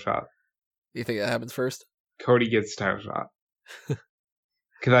again? the title shot. You think that happens first? Cody gets the title shot.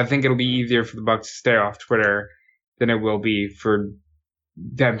 Because I think it'll be easier for the Bucks to stay off Twitter than it will be for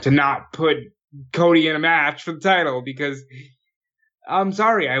them to not put Cody in a match for the title. Because I'm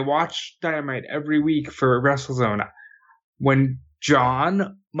sorry, I watch Dynamite every week for WrestleZone. When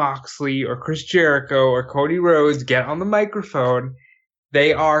Jon Moxley or Chris Jericho or Cody Rhodes get on the microphone,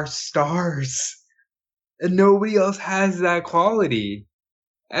 they are stars. And nobody else has that quality.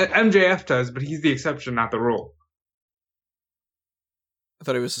 MJF does, but he's the exception, not the rule. I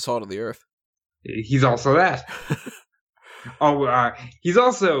thought he was the salt of the earth. He's also that. He's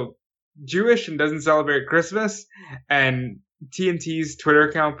also Jewish and doesn't celebrate Christmas. And TNT's Twitter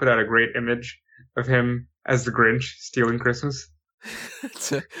account put out a great image of him as the Grinch stealing Christmas.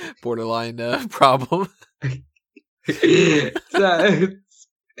 It's a borderline problem. I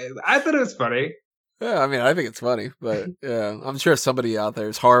thought it was funny. Yeah, I mean, I think it's funny, but yeah, I'm sure somebody out there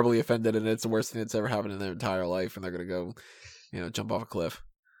is horribly offended, and it's the worst thing that's ever happened in their entire life, and they're gonna go, jump off a cliff.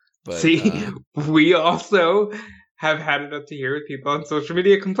 But see, we also have had it up to here with people on social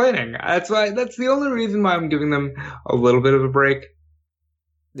media complaining. That's the only reason why I'm giving them a little bit of a break.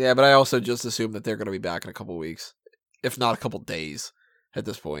 Yeah, but I also just assume that they're gonna be back in a couple weeks, if not a couple days, at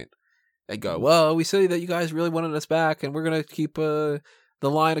this point, and go, well, we say that you guys really wanted us back, and we're gonna keep the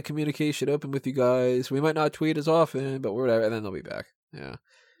line of communication open with you guys. We might not tweet as often, but whatever, and then they'll be back. Yeah.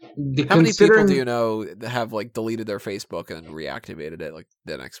 How many people do you know that have like deleted their Facebook and reactivated it like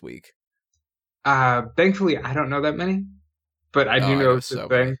the next week? Thankfully, I don't know that many, but I do know it's a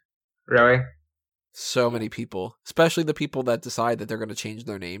thing. Really? So many people, especially the people that decide that they're going to change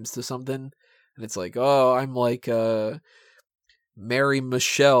their names to something, and it's like, oh, I'm like Mary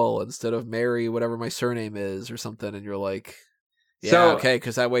Michelle instead of Mary whatever my surname is or something, and you're like, yeah, okay,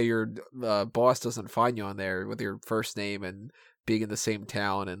 because that way your boss doesn't find you on there with your first name and being in the same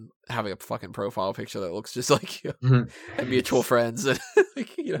town and having a fucking profile picture that looks just like you and mutual friends. And,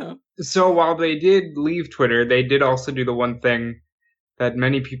 So while they did leave Twitter, they did also do the one thing that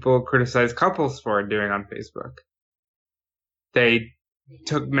many people criticize couples for doing on Facebook. They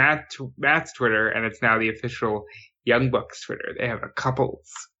took Matt's Twitter, and it's now the official Young Bucks Twitter. They have a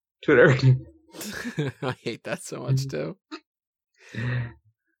couples Twitter. I hate that so much, too.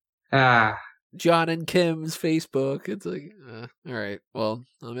 John and Kim's Facebook. It's like, all right, well,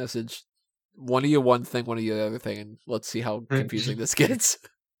 I'll message one of you one thing, one of you the other thing, and let's see how confusing this gets.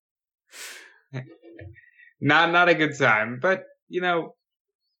 Not a good time, but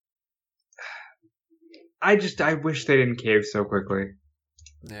I wish they didn't cave so quickly.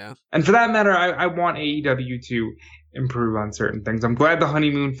 Yeah. And for that matter, I want AEW to improve on certain things. I'm glad the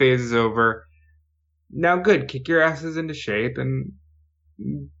honeymoon phase is over. Now, good. Kick your asses into shape and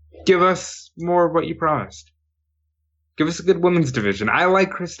give us more of what you promised. Give us a good women's division. I like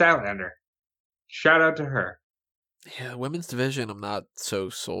Chris Statlander. Shout out to her. Yeah, women's division I'm not so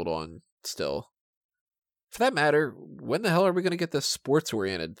sold on still. For that matter, when the hell are we going to get this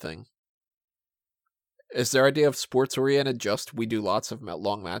sports-oriented thing? Is their idea of sports-oriented just we do lots of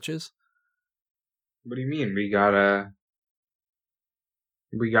long matches? What do you mean? We got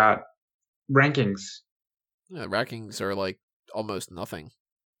rankings. Yeah, rankings are like almost nothing.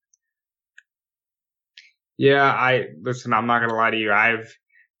 Yeah, listen, I'm not gonna lie to you. I've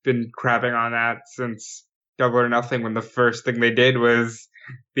been crapping on that since Double or Nothing when the first thing they did was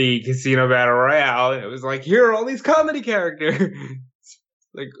the Casino Battle Royale. And it was like, here are all these comedy characters.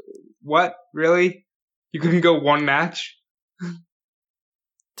 Like, what? Really? You couldn't go one match?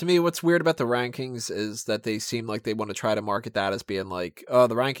 To me, what's weird about the rankings is that they seem like they want to try to market that as being like, oh,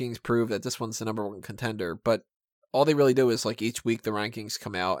 the rankings prove that this one's the number one contender. But all they really do is like each week the rankings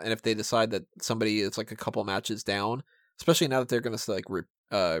come out, and if they decide that somebody is like a couple matches down, especially now that they're going to like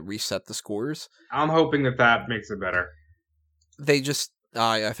reset the scores, I'm hoping that makes it better. They just,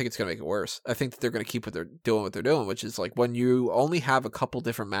 I think it's going to make it worse. I think that they're going to keep what they're doing, which is like when you only have a couple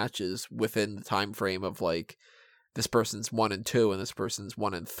different matches within the time frame of like this person's 1 and 2 and this person's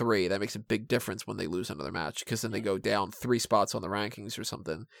 1 and 3, that makes a big difference when they lose another match because then they go down 3 spots on the rankings or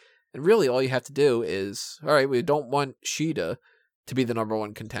something. And really, all you have to do is, all right, we don't want Shida to be the number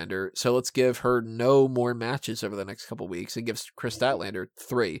one contender, so let's give her no more matches over the next couple weeks and give Chris Statlander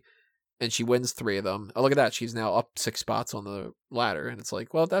 3. And she wins 3 of them. Oh, look at that. She's now up 6 spots on the ladder. And it's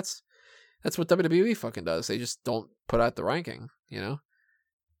like, well, that's what WWE fucking does. They just don't put out the ranking, you know?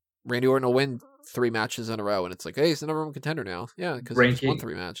 Randy Orton will win 3 matches in a row, and it's like, hey, he's the number one contender now. Yeah, because he just won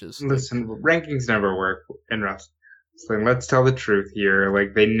 3 matches. Listen, rankings never work in wrestling. So let's tell the truth here.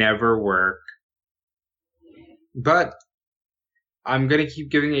 Like, they never work. But I'm going to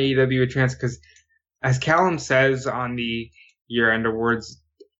keep giving AEW a chance because, as Callum says on the year-end awards,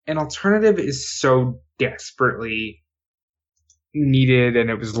 an alternative is so desperately needed and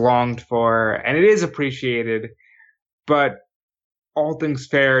it was longed for, and it is appreciated. But all things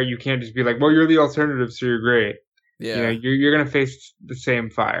fair, you can't just be like, well, you're the alternative, so you're great. Yeah. You know, you're going to face the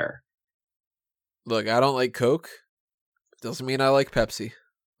same fire. Look, I don't like Coke. Doesn't mean I like Pepsi.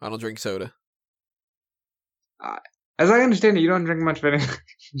 I don't drink soda. As I understand it, you don't drink much of anything.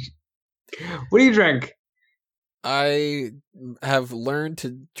 What do you drink? I have learned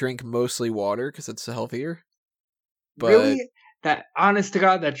to drink mostly water because it's healthier. But really? That, honest to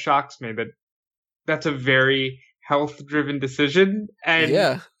God, that shocks me. That's a very health-driven decision. And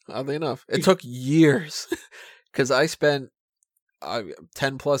yeah, oddly enough. It took years because I spent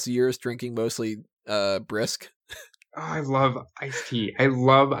 10 plus years drinking mostly Brisk. Oh, I love iced tea. I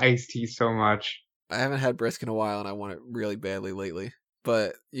love iced tea so much. I haven't had Brisk in a while, and I want it really badly lately.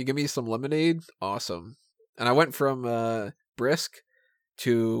 But you give me some lemonade, awesome. And I went from Brisk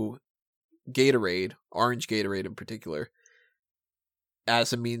to Gatorade, orange Gatorade in particular,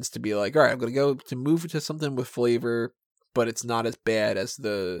 as a means to be like, all right, I'm going to go to move to something with flavor, but it's not as bad as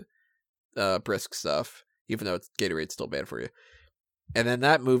the Brisk stuff, even though Gatorade's still bad for you. And then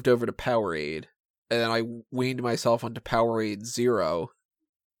that moved over to Powerade. And then I weaned myself onto Powerade Zero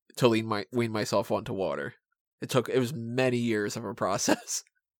to wean myself onto water. It was many years of a process.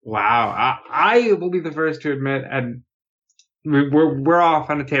 Wow. I will be the first to admit, and we're off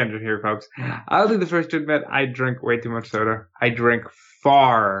on a tangent here, folks. I'll be the first to admit I drink way too much soda. I drink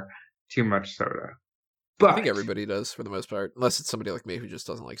far too much soda. But I think everybody does for the most part, unless it's somebody like me who just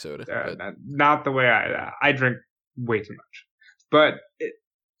doesn't like soda. Not the way I drink way too much. But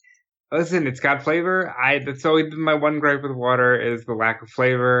listen, it's got flavor. That's always been my one gripe with water is the lack of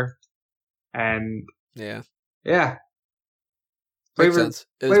flavor. And yeah. Flavor is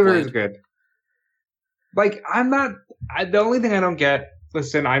good. Like, the only thing I don't get,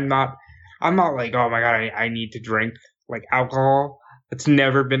 listen, I'm not like, oh my God, I need to drink like alcohol. It's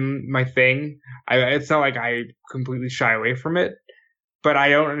never been my thing. It's not like I completely shy away from it, but I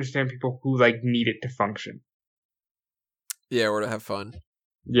don't understand people who like need it to function. Yeah, or to have fun.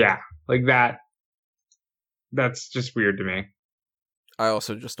 Yeah, like that. That's just weird to me. I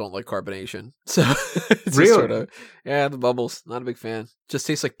also just don't like carbonation. So it's really? Sort of, yeah, the bubbles. Not a big fan. Just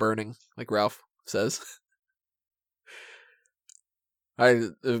tastes like burning, like Ralph says.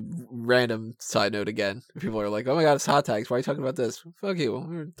 Random side note again. People are like, oh my God, it's hot tags. Why are you talking about this? Fuck you.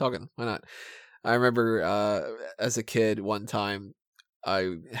 We're talking. Why not? I remember as a kid one time,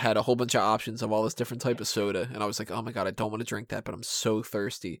 I had a whole bunch of options of all this different type of soda, and I was like, oh my god, I don't want to drink that, but I'm so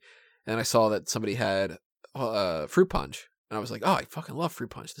thirsty. And I saw that somebody had fruit punch, and I was like, oh, I fucking love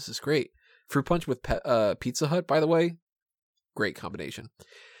fruit punch. This is great. Fruit punch with Pizza Hut, by the way, great combination.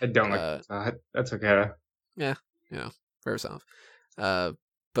 I don't like Pizza Hut. That's okay. Yeah, fair enough.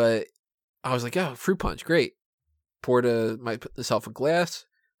 But I was like, oh, fruit punch, great. Poured myself a glass,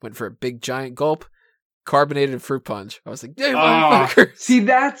 went for a big giant gulp. Carbonated fruit punch. I was like, "Damn, motherfucker!" See,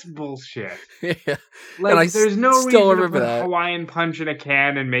 that's bullshit. Yeah, like there's no reason to put Hawaiian punch in a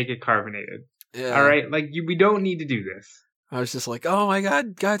can and make it carbonated. Yeah. All right, like we don't need to do this. I was just like, "Oh my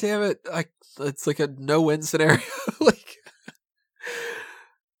god damn it!" It's like a no-win scenario. Like,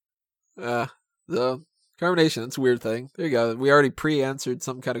 the carbonation. It's a weird thing. There you go. We already pre-answered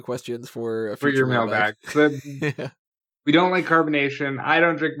some kind of questions for a future your mailbag. Yeah. We don't like carbonation. I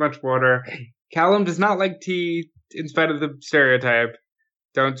don't drink much water. Callum does not like tea, in spite of the stereotype.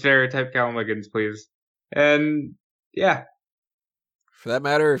 Don't stereotype Callum Wiggins, please. And, yeah. For that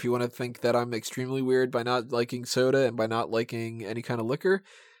matter, if you want to think that I'm extremely weird by not liking soda and by not liking any kind of liquor,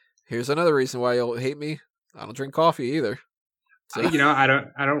 here's another reason why you'll hate me. I don't drink coffee either. So. I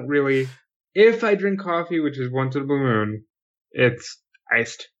don't really... If I drink coffee, which is once in a blue moon, it's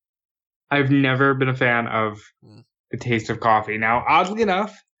iced. I've never been a fan of the taste of coffee. Now, oddly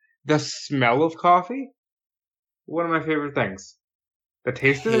enough, the smell of coffee, one of my favorite things. The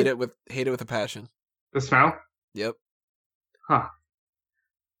taste of it? Hate it with a passion. The smell? Yep. Huh.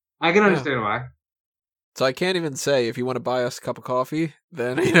 I can understand why. So I can't even say if you want to buy us a cup of coffee,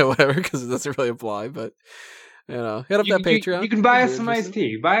 then, whatever, because it doesn't really apply, but, hit up that Patreon. You can buy us some iced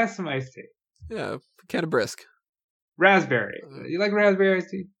tea. Buy us some iced tea. Yeah, a can of brisk. Raspberry. You like raspberry iced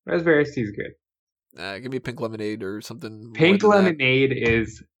tea? Raspberry iced tea is good. Give me pink lemonade or something. Pink lemonade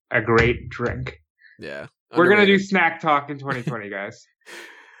is a great drink. Yeah. We're going to do snack talk in 2020, guys.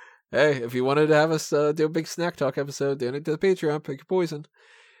 Hey, if you wanted to have us do a big snack talk episode, donate to the Patreon, pick your poison.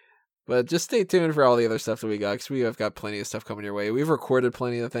 But just stay tuned for all the other stuff that we got, because we have got plenty of stuff coming your way. We've recorded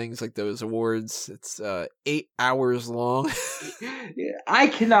plenty of things, like those awards. It's 8 hours long. I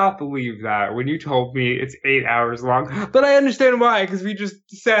cannot believe that when you told me it's 8 hours long. But I understand why, because we just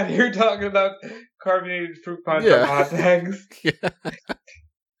sat here talking about carbonated fruit punch on hot dogs. Yeah.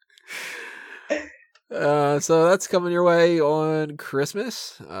 So that's coming your way on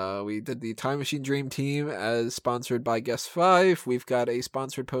Christmas. We did the Time Machine Dream Team as sponsored by Guest 5. We've got a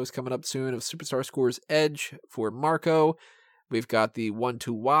sponsored post coming up soon of Superstar Scores Edge for Marco. We've got the One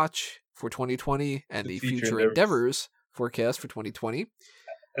to Watch for 2020 and the Future Endeavors forecast for 2020.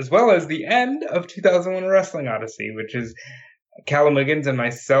 As well as the end of 2001 Wrestling Odyssey, which is Callum Wiggins and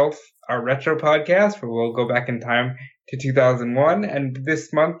myself, our retro podcast, where we'll go back in time to 2001, and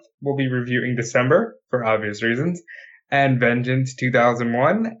this month we'll be reviewing December, for obvious reasons, and Vengeance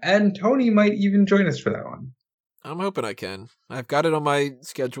 2001, and Tony might even join us for that one. I'm hoping I can. I've got it on my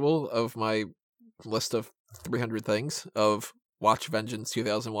schedule of my list of 300 things of Watch Vengeance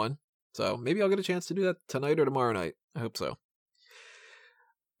 2001, so maybe I'll get a chance to do that tonight or tomorrow night. I hope so.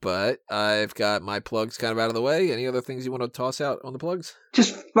 But I've got my plugs kind of out of the way. Any other things you want to toss out on the plugs?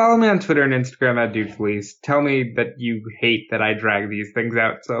 Just follow me on Twitter and Instagram at DudeFleece. Tell me that you hate that I drag these things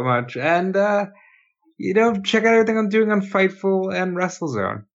out so much. And, check out everything I'm doing on Fightful and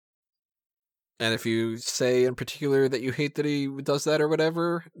WrestleZone. And if you say in particular that you hate that he does that or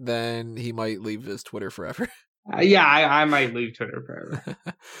whatever, then he might leave his Twitter forever. I might leave Twitter forever.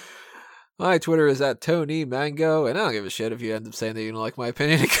 My Twitter is at Tony Mango, and I don't give a shit if you end up saying that you don't like my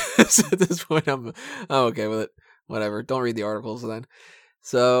opinion, because at this point I'm okay with it. Whatever. Don't read the articles then.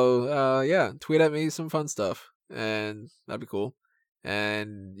 So, tweet at me some fun stuff, and that'd be cool.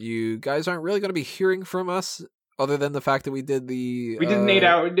 And you guys aren't really going to be hearing from us, other than the fact that we did the... We did an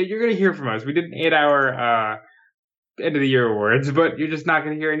 8-hour... You're going to hear from us. We did an 8-hour end of the year awards, but you're just not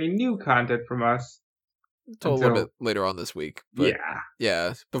going to hear any new content from us. A little bit later on this week. But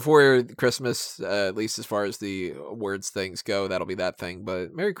yeah. Before Christmas, at least as far as the awards things go, that'll be that thing.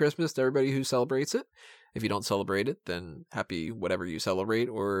 But Merry Christmas to everybody who celebrates it. If you don't celebrate it, then happy whatever you celebrate,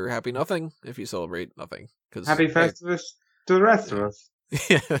 or happy nothing if you celebrate nothing. Happy Festivus to the rest of us.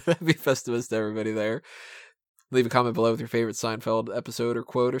 Yeah, happy Festivus to everybody there. Leave a comment below with your favorite Seinfeld episode or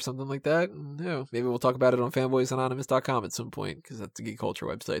quote or something like that. And, maybe we'll talk about it on fanboysanonymous.com at some point, because that's a geek culture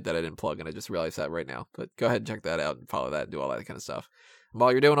website that I didn't plug, and I just realized that right now. But go ahead and check that out and follow that and do all that kind of stuff. And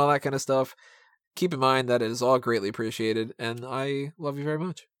while you're doing all that kind of stuff, keep in mind that it is all greatly appreciated, and I love you very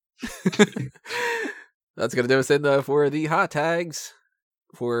much. That's going to do us in for the hot tags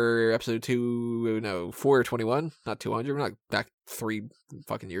for episode 421, not 200. We're not back 3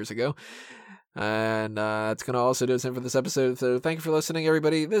 fucking years ago. And that's going to also do us in for this episode. So thank you for listening,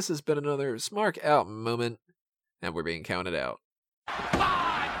 everybody. This has been another Smark Out moment, and we're being counted out.